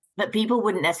 But people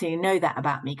wouldn't necessarily know that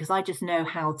about me, because I just know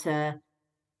how to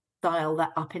dial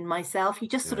that up in myself. You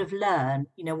just sort of learn,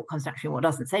 what comes naturally and what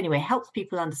doesn't. So anyway, it helps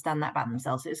people understand that about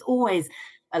themselves. So it's always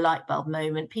a light bulb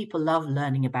moment. People love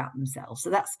learning about themselves.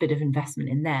 So that's a bit of investment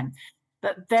in them.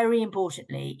 But very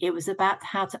importantly, it was about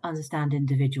how to understand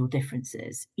individual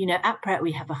differences. At Pret,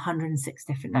 we have 106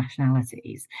 different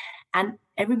nationalities, and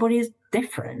everybody is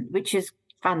different, which is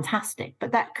fantastic,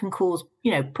 but that can cause,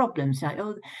 problems like,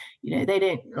 oh, they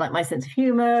don't like my sense of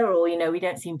humor, or, we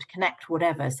don't seem to connect,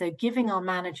 whatever. So giving our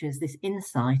managers this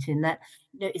insight in that,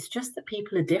 it's just that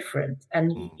people are different,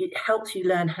 and it helps you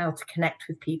learn how to connect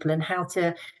with people and how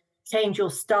to change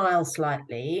your style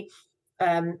slightly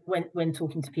when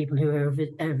talking to people who are of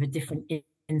a different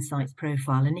insights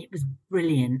profile. And it was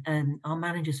brilliant. Our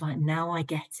managers were like, now I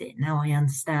get it. Now I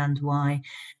understand why,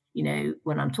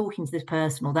 when I'm talking to this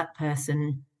person or that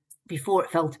person, before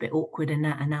it felt a bit awkward, and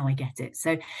now I get it.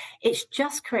 So it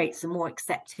just creates a more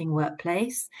accepting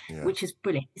workplace, which is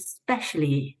brilliant,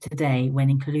 especially today when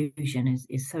inclusion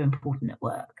is so important at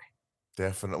work.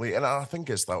 Definitely. And I think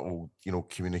it's that whole,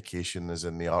 communication is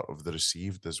in the art of the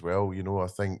received as well. I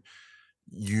think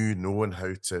knowing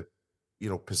how to,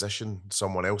 position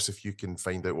someone else, if you can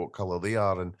find out what colour they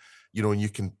are, and, and you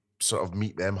can sort of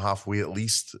meet them halfway at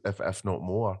least, if not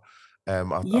more. I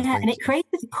think, and it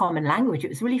created a common language. It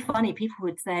was really funny. People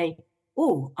would say,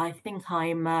 oh, I think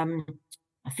I'm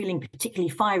feeling particularly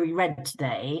fiery red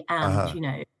today.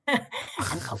 And,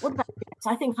 and what about this?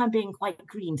 I think I'm being quite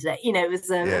green today. It was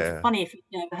funny if you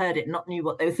never heard it, not knew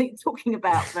what they were talking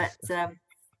about. But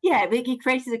it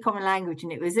created a common language,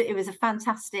 and it was a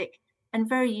fantastic and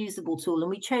very usable tool. And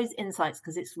we chose Insights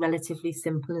because it's relatively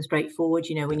simple and straightforward,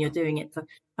 when you're doing it for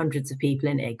hundreds of people,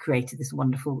 and it created this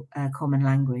wonderful common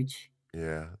language.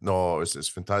 Yeah, no, it's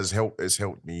fantastic. It's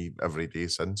helped me every day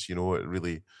since, it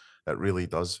really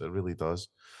does. It really does.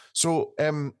 So,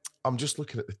 I'm just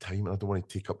looking at the time, and I don't want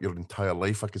to take up your entire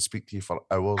life. I could speak to you for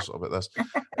hours about this.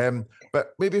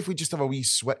 But maybe if we just have a wee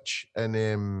switch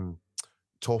in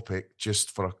topic just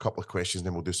for a couple of questions, and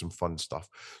then we'll do some fun stuff.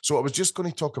 So I was just going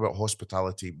to talk about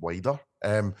hospitality wider.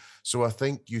 So I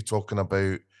think you talking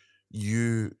about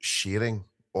you sharing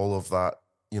all of that,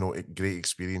 great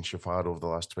experience you've had over the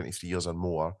last 23 years and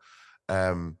more,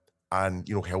 and,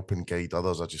 helping guide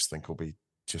others, I just think will be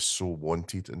just so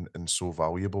wanted and so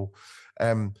valuable.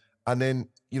 And then,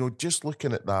 just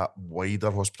looking at that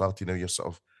wider hospitality, now you're sort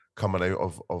of coming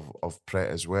out of PRET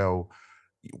as well.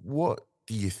 What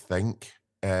do you think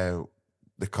the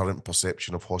current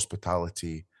perception of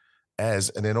hospitality is?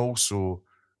 And then also,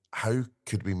 how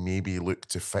could we maybe look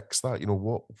to fix that?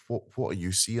 What are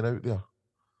you seeing out there?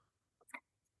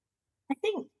 I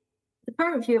think the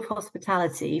current view of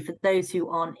hospitality, for those who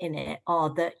aren't in it,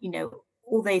 are that,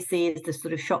 all they see is the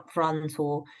sort of shop front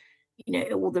or,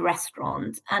 or the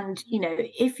restaurant. And,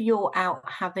 if you're out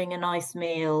having a nice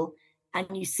meal and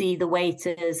you see the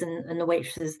waiters and the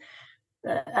waitresses,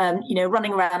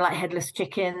 running around like headless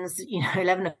chickens,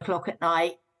 11 o'clock at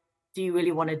night, do you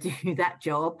really want to do that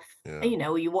job? Yeah.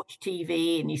 Or you watch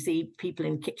TV and you see people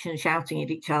in the kitchen shouting at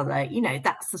each other,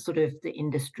 that's the sort of the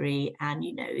industry. And,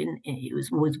 it was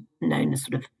always known as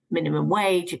sort of minimum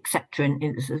wage, etc. And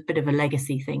it's a bit of a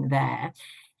legacy thing there.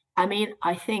 I mean,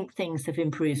 I think things have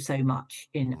improved so much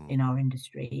in our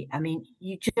industry. I mean,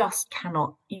 you just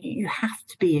cannot, you have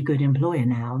to be a good employer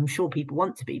now. I'm sure people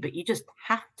want to be, but you just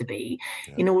have to be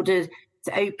in order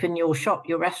to open your shop,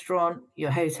 your restaurant,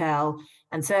 your hotel,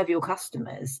 and serve your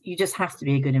customers. You just have to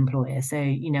be a good employer. So,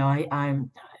 I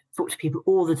talk to people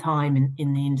all the time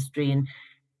in the industry, and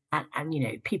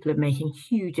people are making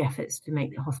huge efforts to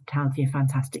make the hospitality a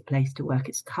fantastic place to work.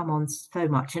 It's come on so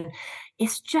much, and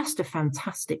it's just a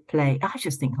fantastic place. I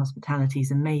just think hospitality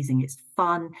is amazing. It's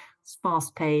fun, it's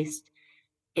fast paced,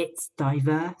 it's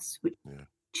diverse, which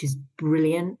is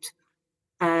brilliant.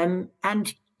 And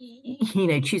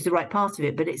choose the right part of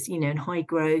it, but it's, in high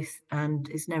growth, and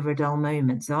it's never a dull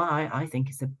moment. So I think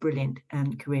it's a brilliant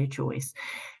career choice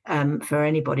for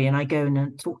anybody. And I go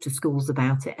and talk to schools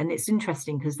about it. And it's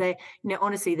interesting because they,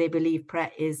 honestly, they believe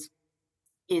PRET is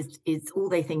all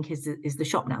they think is the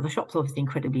shop. Now, the shop's obviously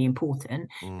incredibly important,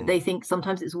 but they think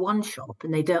sometimes it's one shop,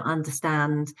 and they don't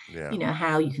understand,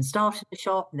 how you can start at the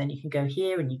shop and then you can go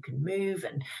here and you can move,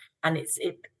 and it's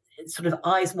sort of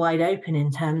eyes wide open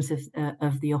in terms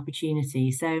of the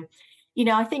opportunity. So,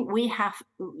 I think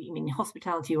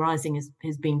Hospitality Rising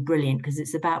has been brilliant because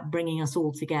it's about bringing us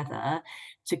all together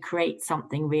to create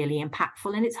something really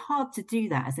impactful. And it's hard to do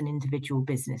that as an individual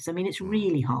business. I mean, it's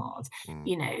really hard,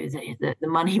 the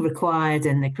money required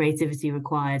and the creativity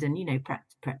required. And,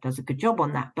 PRET does a good job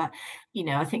on that. But,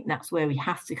 I think that's where we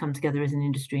have to come together as an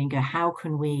industry and go, how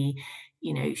can we,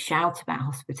 shout about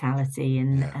hospitality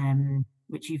and,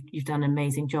 which you've done an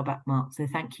amazing job at, Mark. So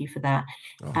thank you for that.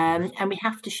 And we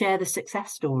have to share the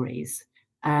success stories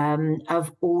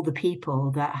of all the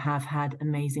people that have had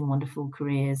amazing, wonderful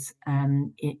careers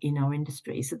in our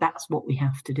industry. So that's what we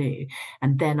have to do.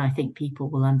 And then I think people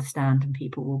will understand and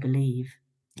people will believe.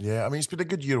 Yeah, I mean, it's been a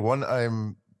good year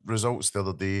one. Results the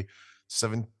other day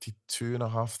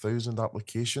 72,500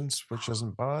 applications, which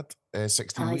isn't bad.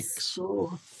 16 I weeks. saw.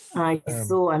 I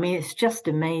saw. I mean, it's just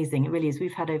amazing. It really is.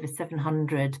 We've had over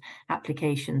 700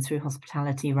 applications through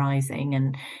Hospitality Rising,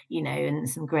 and and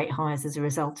some great hires as a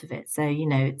result of it. So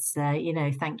it's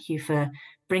thank you for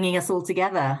bringing us all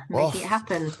together, making it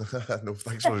happen. No,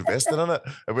 thanks for investing in it.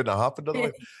 It wouldn't have happened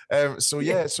otherwise.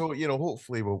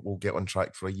 Hopefully we'll get on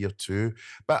track for a year two.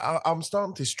 But I'm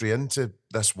starting to stray into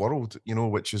this world,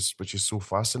 which is so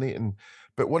fascinating.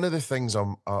 But one of the things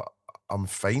I'm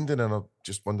finding, and I'm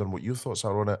just wondering what your thoughts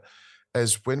are on it,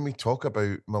 is when we talk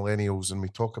about millennials and we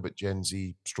talk about Gen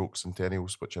Z strokes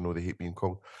centennials, which I know they hate being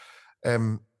called,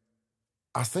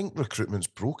 I think recruitment's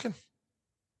broken.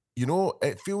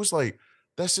 It feels like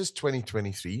this is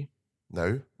 2023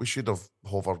 now. We should have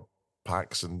hover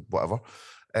packs and whatever,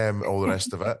 all the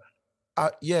rest of it.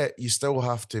 You still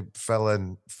have to fill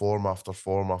in form after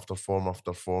form after form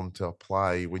after form to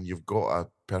apply when you've got a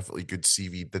perfectly good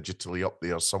CV digitally up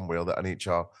there somewhere that an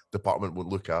HR department won't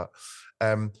look at.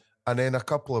 And then a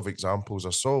couple of examples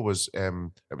I saw was,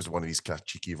 it was one of these kind of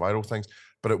cheeky viral things,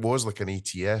 but it was like an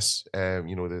ATS,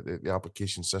 the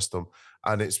application system,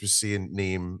 and it was saying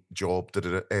name, job,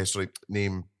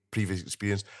 name, previous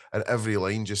experience, and every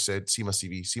line just said, see my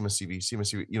CV, see my CV, see my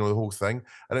CV, the whole thing.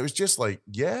 And it was just like,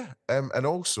 yeah. And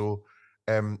also,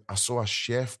 I saw a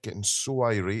chef getting so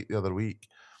irate the other week,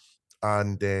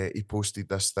 and he posted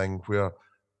this thing where,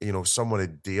 someone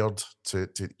had dared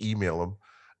to email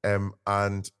him,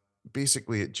 and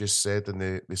basically it just said in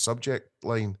the subject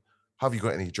line, have you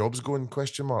got any jobs going,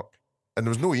 question mark? And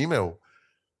there was no email.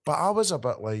 But I was a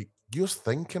bit like, you're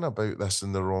thinking about this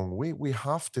in the wrong way. We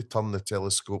have to turn the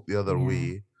telescope the other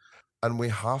way, and we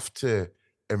have to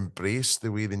embrace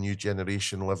the way the new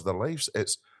generation live their lives.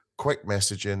 It's quick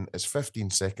messaging, it's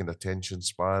 15-second attention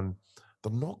span.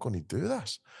 They're not going to do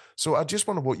this. So I just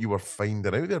wonder what you were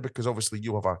finding out there, because obviously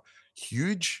you have a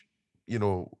huge,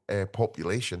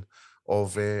 population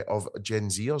of Gen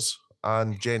Zers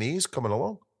and Gen A's coming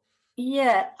along.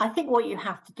 Yeah, I think what you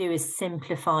have to do is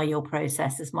simplify your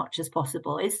process as much as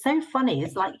possible. It's so funny.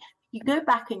 It's like you go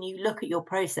back and you look at your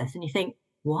process and you think,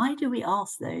 why do we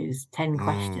ask those 10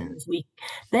 questions?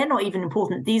 They're not even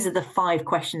important. These are the 5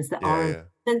 questions that are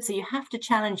important. So you have to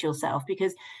challenge yourself,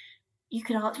 because you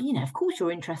can, of course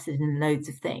you're interested in loads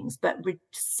of things, but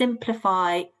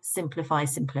simplify,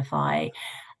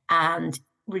 and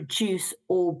reduce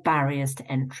all barriers to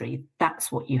entry.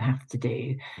 That's what you have to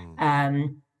do.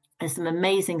 There's some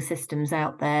amazing systems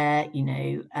out there.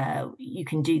 You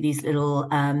can do these little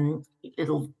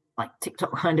like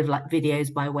TikTok kind of like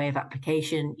videos by way of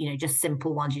application, just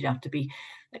simple ones. You don't have to be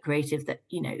creative that,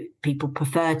 people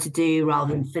prefer to do,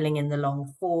 rather than filling in the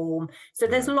long form. So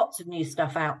there's lots of new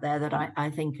stuff out there that I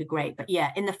think are great. But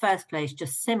yeah, in the first place,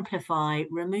 just simplify,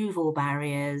 remove all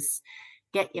barriers,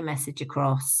 get your message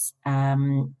across.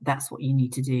 That's what you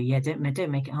need to do. Yeah, don't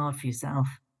make it hard for yourself.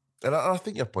 And I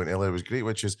think your point earlier was great,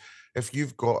 which is if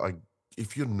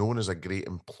you're known as a great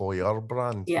employer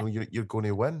brand, you're going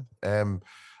to win. And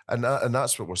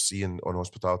that's what we're seeing on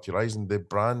Hospitality Rising. The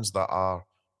brands that are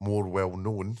more well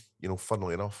known,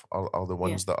 funnily enough, are the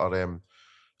ones that are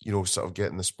sort of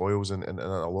getting the spoils in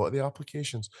a lot of the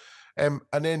applications. And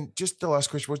then just the last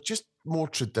question was just more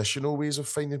traditional ways of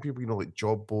finding people, like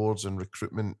job boards and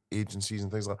recruitment agencies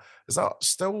and things like that. Is that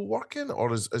still working,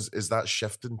 or is that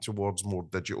shifting towards more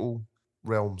digital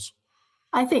realms?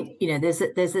 I think, there's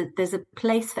a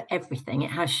place for everything.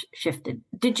 It has shifted.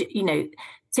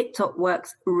 TikTok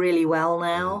works really well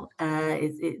now.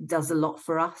 It does a lot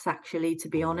for us, actually, to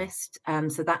be honest.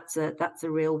 So that's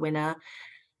a real winner.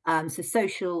 So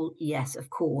social, yes, of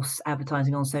course,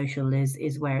 advertising on social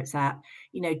is where it's at.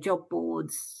 Job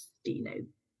boards,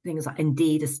 things like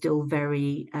Indeed are still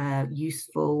very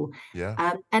useful.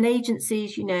 Yeah. And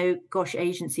agencies,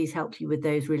 agencies help you with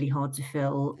those really hard to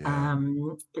fill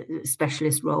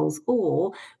specialist roles,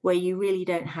 or where you really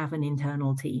don't have an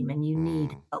internal team and you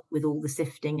need help with all the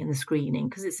sifting and the screening,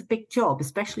 because it's a big job,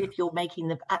 especially if you're making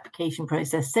the application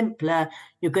process simpler,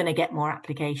 you're going to get more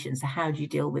applications. So how do you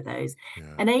deal with those?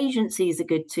 And agencies are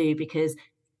good too, because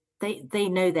they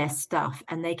know their stuff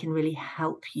and they can really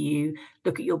help you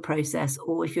look at your process.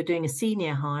 Or if you're doing a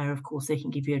senior hire, of course, they can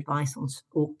give you advice on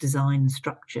org design and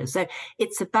structure. So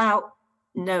it's about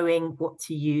knowing what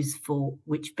to use for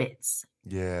which bits.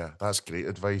 Yeah, that's great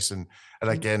advice. And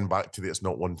again, back to it's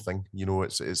not one thing.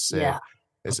 It's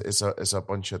a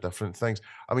bunch of different things.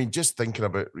 I mean, just thinking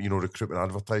about, recruitment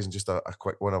advertising, just a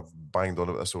quick one. I've banged on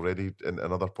about this already in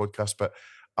another podcast, but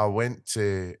I went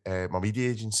to my media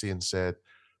agency and said,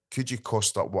 could you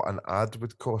cost up what an ad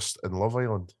would cost in Love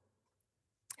Island?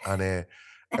 And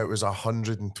It was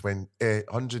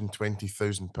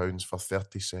 £120,000 for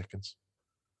 30 seconds.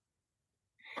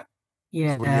 So when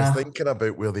you're Yeah. thinking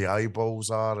about where the eyeballs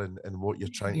are and what you're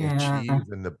trying to achieve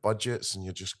and the budgets, and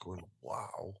you're just going,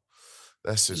 wow,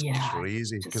 this is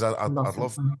crazy. Because Just lots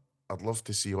of fun. I'd love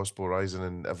to see Hospital Rising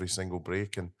in every single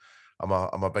break, and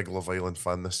I'm a big Love Island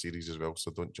fan this series as well,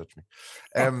 so don't judge me.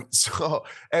 So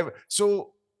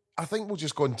I think we'll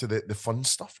just go into the fun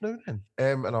stuff now then,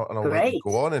 and I'll let you Great.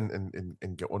 go on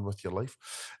and get on with your life.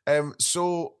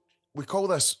 So we call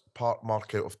this part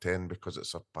mark out of 10 because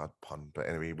it's a bad pun, but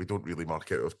anyway, we don't really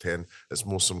mark out of 10. It's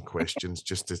more some questions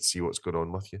just to see what's going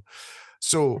on with you.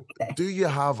 So, do you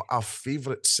have a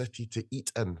favourite city to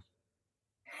eat in?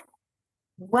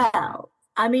 Well,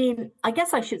 I mean, I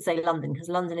guess I should say London, because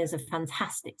London is a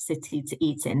fantastic city to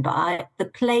eat in. But the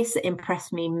place that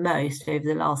impressed me most over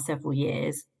the last several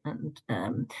years, and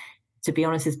to be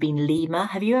honest, has been Lima.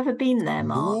 Have you ever been there,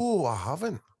 Mark? No, I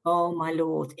haven't. Oh my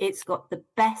Lord, it's got the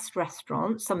best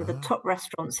restaurants, some of the top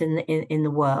restaurants in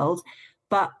the world.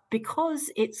 But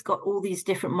because it's got all these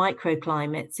different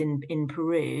microclimates in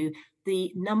Peru,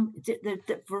 the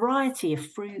variety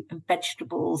of fruit and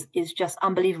vegetables is just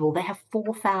unbelievable. They have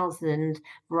 4,000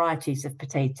 varieties of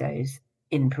potatoes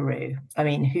in Peru. I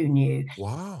mean, who knew?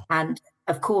 Wow. And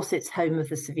of course, it's home of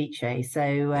the ceviche.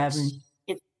 So Yes.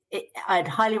 I'd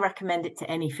highly recommend it to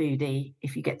any foodie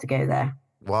if you get to go there.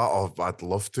 Wow, I'd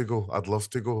love to go. I'd love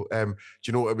to go. Do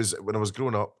you know, it was when I was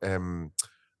growing up,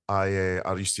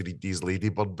 I used to read these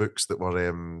ladybird books that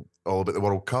were all about the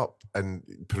World Cup, and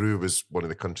Peru was one of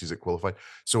the countries that qualified.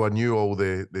 So I knew all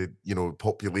the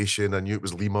population. I knew it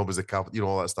was Lima was the capital,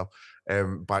 all that stuff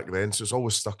back then. So it's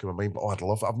always stuck in my mind. But I'd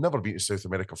love it. I've never been to South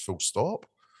America full stop.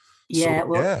 Yeah, So,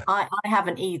 well, yeah. I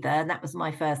haven't either, and that was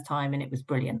my first time, and it was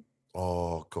brilliant.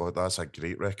 Oh God, that's a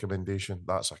great recommendation.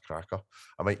 That's a cracker.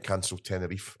 I might cancel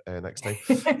Tenerife next time.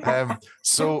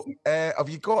 So, have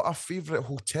you got a favourite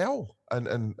hotel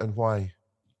and why?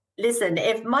 Listen,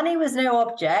 if money was no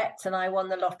object and I won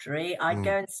the lottery, I'd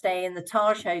go and stay in the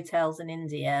Taj hotels in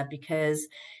India because,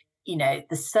 the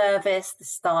service, the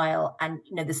style, and,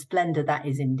 the splendor that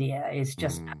is India is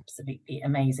just absolutely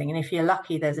amazing. And if you're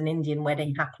lucky, there's an Indian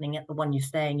wedding happening at the one you're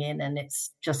staying in, and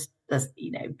it's just a,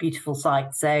 beautiful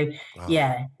sight. So,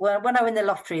 yeah, well, when I win the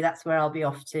lottery, that's where I'll be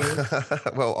off to.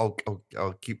 Well,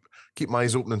 I'll keep my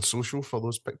eyes open on social for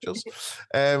those pictures.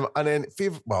 And then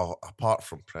apart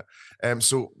from Pret,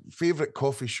 so favourite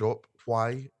coffee shop,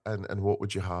 why, and what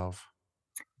would you have?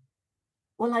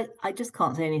 Well, I just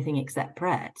can't say anything except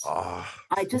Pret.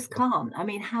 I just can't. I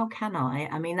mean, how can I?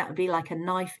 I mean, that would be like a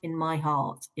knife in my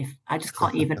heart if I just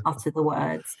can't even utter the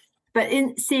words. But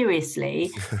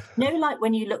seriously, like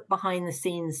when you look behind the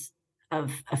scenes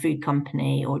of a food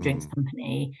company or drinks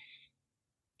company,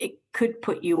 it could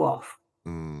put you off,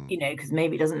 because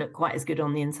maybe it doesn't look quite as good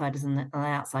on the inside as on the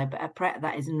outside. But at Pret,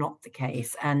 that is not the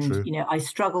case. And, True. I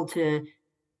struggle to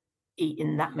eat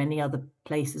in that many other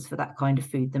places for that kind of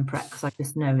food than Pret, because I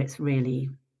just know it's really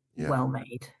well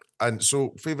made. And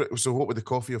so what would the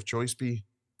coffee of choice be?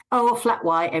 Oh, flat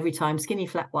white every time, skinny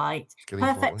flat white. Skinny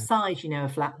Perfect flat white. size, a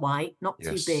flat white, not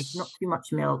too big, not too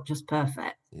much milk, just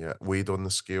perfect. Yeah, weighed on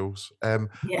the scales.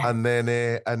 Yeah. And then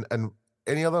and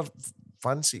any other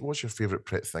fancy, what's your favourite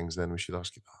Pret things then? We should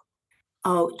ask you that.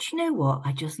 Oh, do you know what?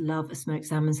 I just love a smoked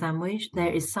salmon sandwich.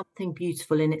 There is something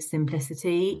beautiful in its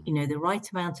simplicity. The right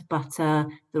amount of butter,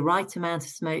 the right amount of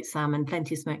smoked salmon,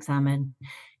 plenty of smoked salmon,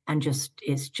 and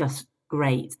it's just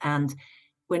great. And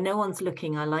when no one's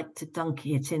looking, I like to dunk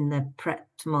it in the Pret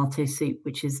tomato soup,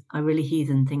 which is a really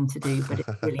heathen thing to do, but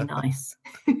it's really nice.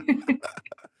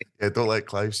 Yeah, don't let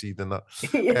Clive see in that.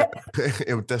 Yeah.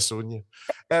 He'll disown you.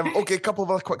 Okay, a couple of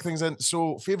other quick things then.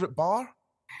 So, favourite bar?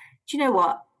 Do you know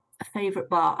what? A favourite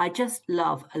bar? I just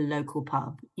love a local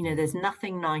pub. There's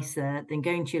nothing nicer than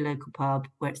going to your local pub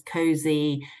where it's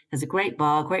cozy, there's a great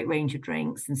bar, great range of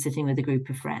drinks, and sitting with a group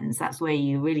of friends. That's where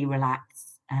you really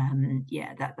relax.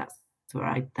 That's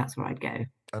where I'd go.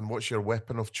 And what's your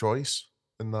weapon of choice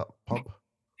in that pub?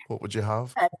 What would you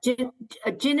have? A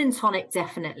gin and tonic,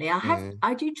 definitely.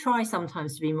 I do try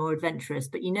sometimes to be more adventurous,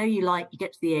 but you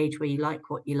get to the age where you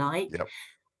like what you like. Yep.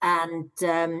 And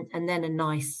then a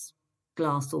nice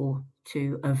glass or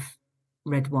two of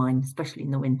red wine, especially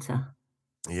in the winter.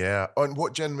 Yeah. And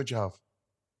what gin would you have?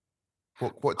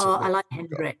 I like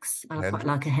Hendrix. I quite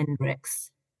like a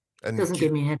Hendrix. And doesn't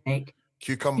give me a headache.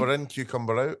 Cucumber in,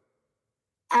 cucumber out?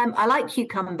 I like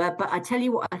cucumber, but I tell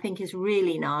you what I think is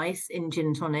really nice in gin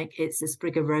and tonic. It's a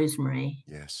sprig of rosemary.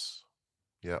 Yes.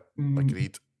 Yeah.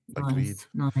 Agreed. Nice.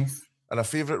 And a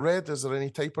favourite red? Is there any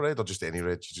type of red, or just any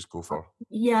red you just go for?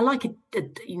 Yeah, I like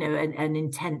an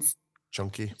intense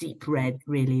Chunky. deep red,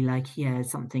 really, like,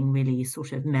 something really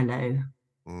sort of mellow.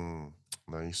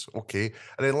 Nice. Okay.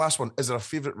 And then last one, is there a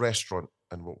favourite restaurant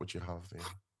and what would you have there?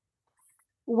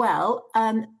 Well,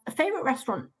 a favourite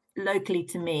restaurant locally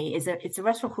to me it's a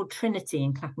restaurant called Trinity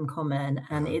in Clapham Common,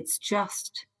 and it's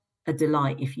just a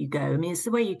delight if you go. I mean, it's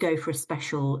the way you go for a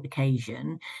special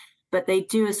occasion, but they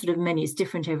do a sort of menu. It's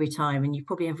different every time, and you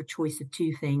probably have a choice of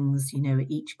 2 things, at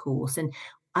each course. And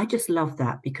I just love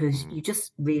that because you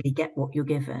just really get what you're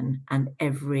given, and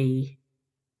every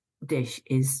dish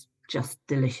is just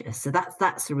delicious. So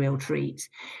that's a real treat.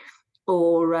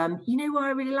 Or what I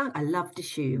really like? I love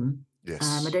Dishoom.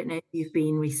 Yes. I don't know if you've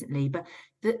been recently, but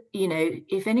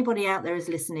if anybody out there is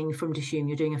listening from Dishoom,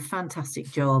 you're doing a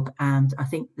fantastic job, and I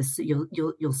think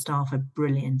your staff are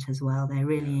brilliant as well. They're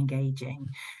really engaging,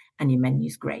 and your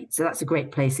menu's great. So that's a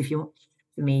great place if you want,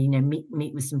 for me,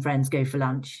 meet with some friends, go for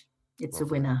lunch. It's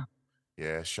Lovely. a winner.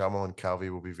 Yeah, Shamal and Calvi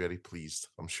will be very pleased,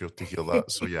 I'm sure, to hear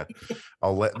that. So yeah,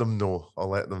 I'll let them know.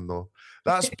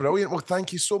 That's brilliant. Well,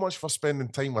 thank you so much for spending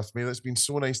time with me. It's been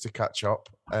so nice to catch up.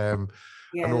 I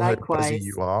know likewise. how busy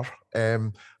you are.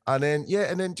 And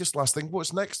then just last thing,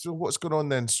 what's next? What's going on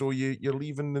then? So you're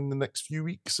leaving in the next few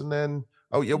weeks, and then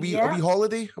a wee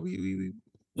holiday?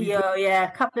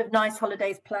 A couple of nice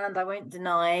holidays planned, I won't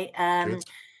deny. Good.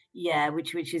 Yeah,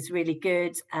 which is really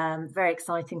good. Very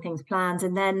exciting things planned.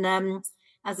 And then,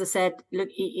 as I said, look,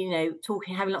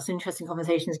 having lots of interesting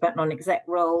conversations about non-exec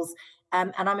roles.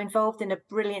 And I'm involved in a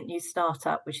brilliant new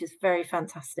startup, which is very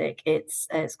fantastic. It's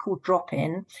called Drop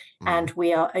In, and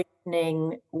we are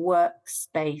opening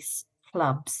workspace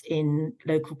clubs in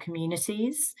local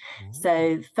communities.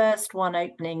 So first one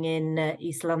opening in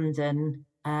East London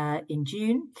in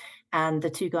June, and the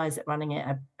 2 guys that are running it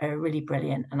are really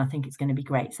brilliant, and I think it's going to be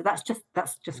great. So that's just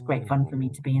great fun for me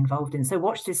to be involved in. So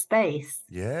watch this space.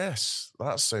 Yes,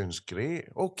 that sounds great.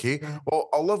 Okay, well,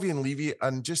 I'll love you and leave you,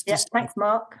 and thanks,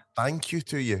 Mark. Thank you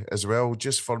to you as well,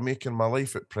 just for making my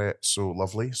life at PRET so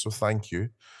lovely. So thank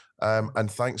you,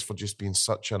 and thanks for just being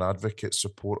such an advocate,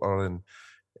 supporter, and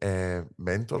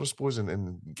mentor, I suppose,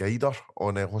 and guider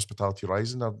on Hospitality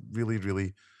Rising. I really,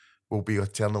 really will be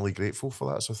eternally grateful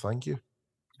for that. So thank you.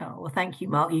 Oh, well, thank you,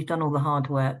 Mark. You've done all the hard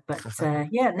work. But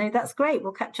that's great.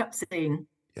 We'll catch up soon.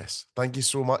 Yes. Thank you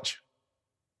so much.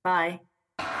 Bye.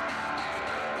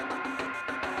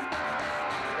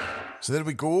 So there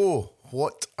we go.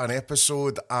 What an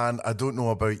episode. And I don't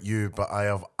know about you, but I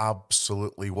have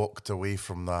absolutely walked away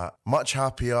from that much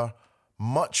happier,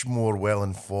 much more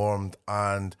well-informed,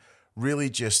 and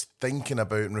really just thinking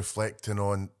about and reflecting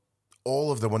on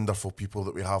all of the wonderful people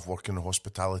that we have working in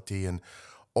hospitality, and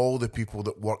all the people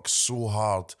that work so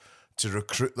hard to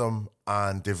recruit them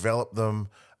and develop them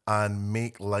and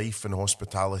make life in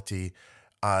hospitality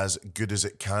as good as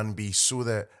it can be, so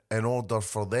that in order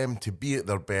for them to be at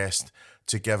their best,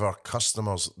 to give our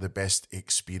customers the best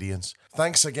experience.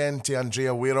 Thanks again to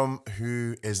ANDREA WAREHAM,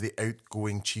 who is the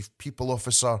outgoing Chief People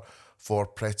Officer for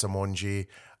PRET a Manger,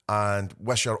 and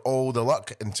wish her all the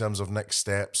luck in terms of next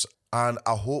steps. And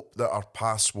I hope that our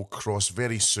paths will cross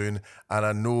very soon, and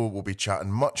I know we'll be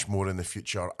chatting much more in the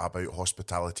future about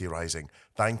Hospitality Rising.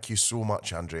 Thank you so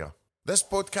much, ANDREA. This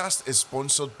podcast is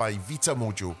sponsored by Vita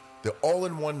Mojo, the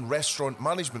all-in-one restaurant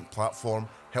management platform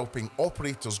helping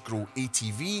operators grow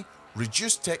ATV,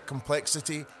 reduce tech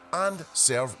complexity, and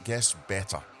serve guests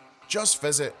better. Just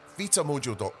visit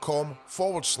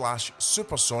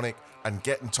vitamojo.com/supersonic and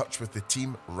get in touch with the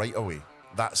team right away.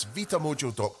 That's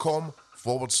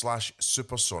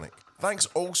vitamojo.com/supersonic. Thanks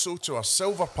also to our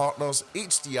silver partners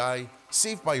HDI,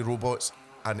 Saved by Robots,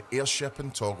 and Airship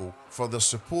and Toggle for their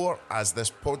support, as this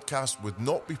podcast would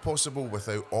not be possible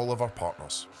without all of our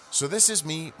partners. So this is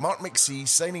me, Mark McSee,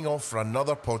 signing off for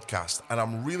another podcast, and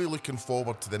I'm really looking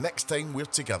forward to the next time we're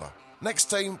together. Next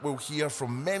time we'll hear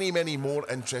from many, many more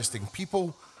interesting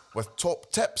people with top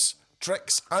tips,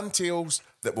 tricks and tales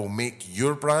that will make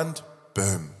your brand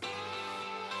boom.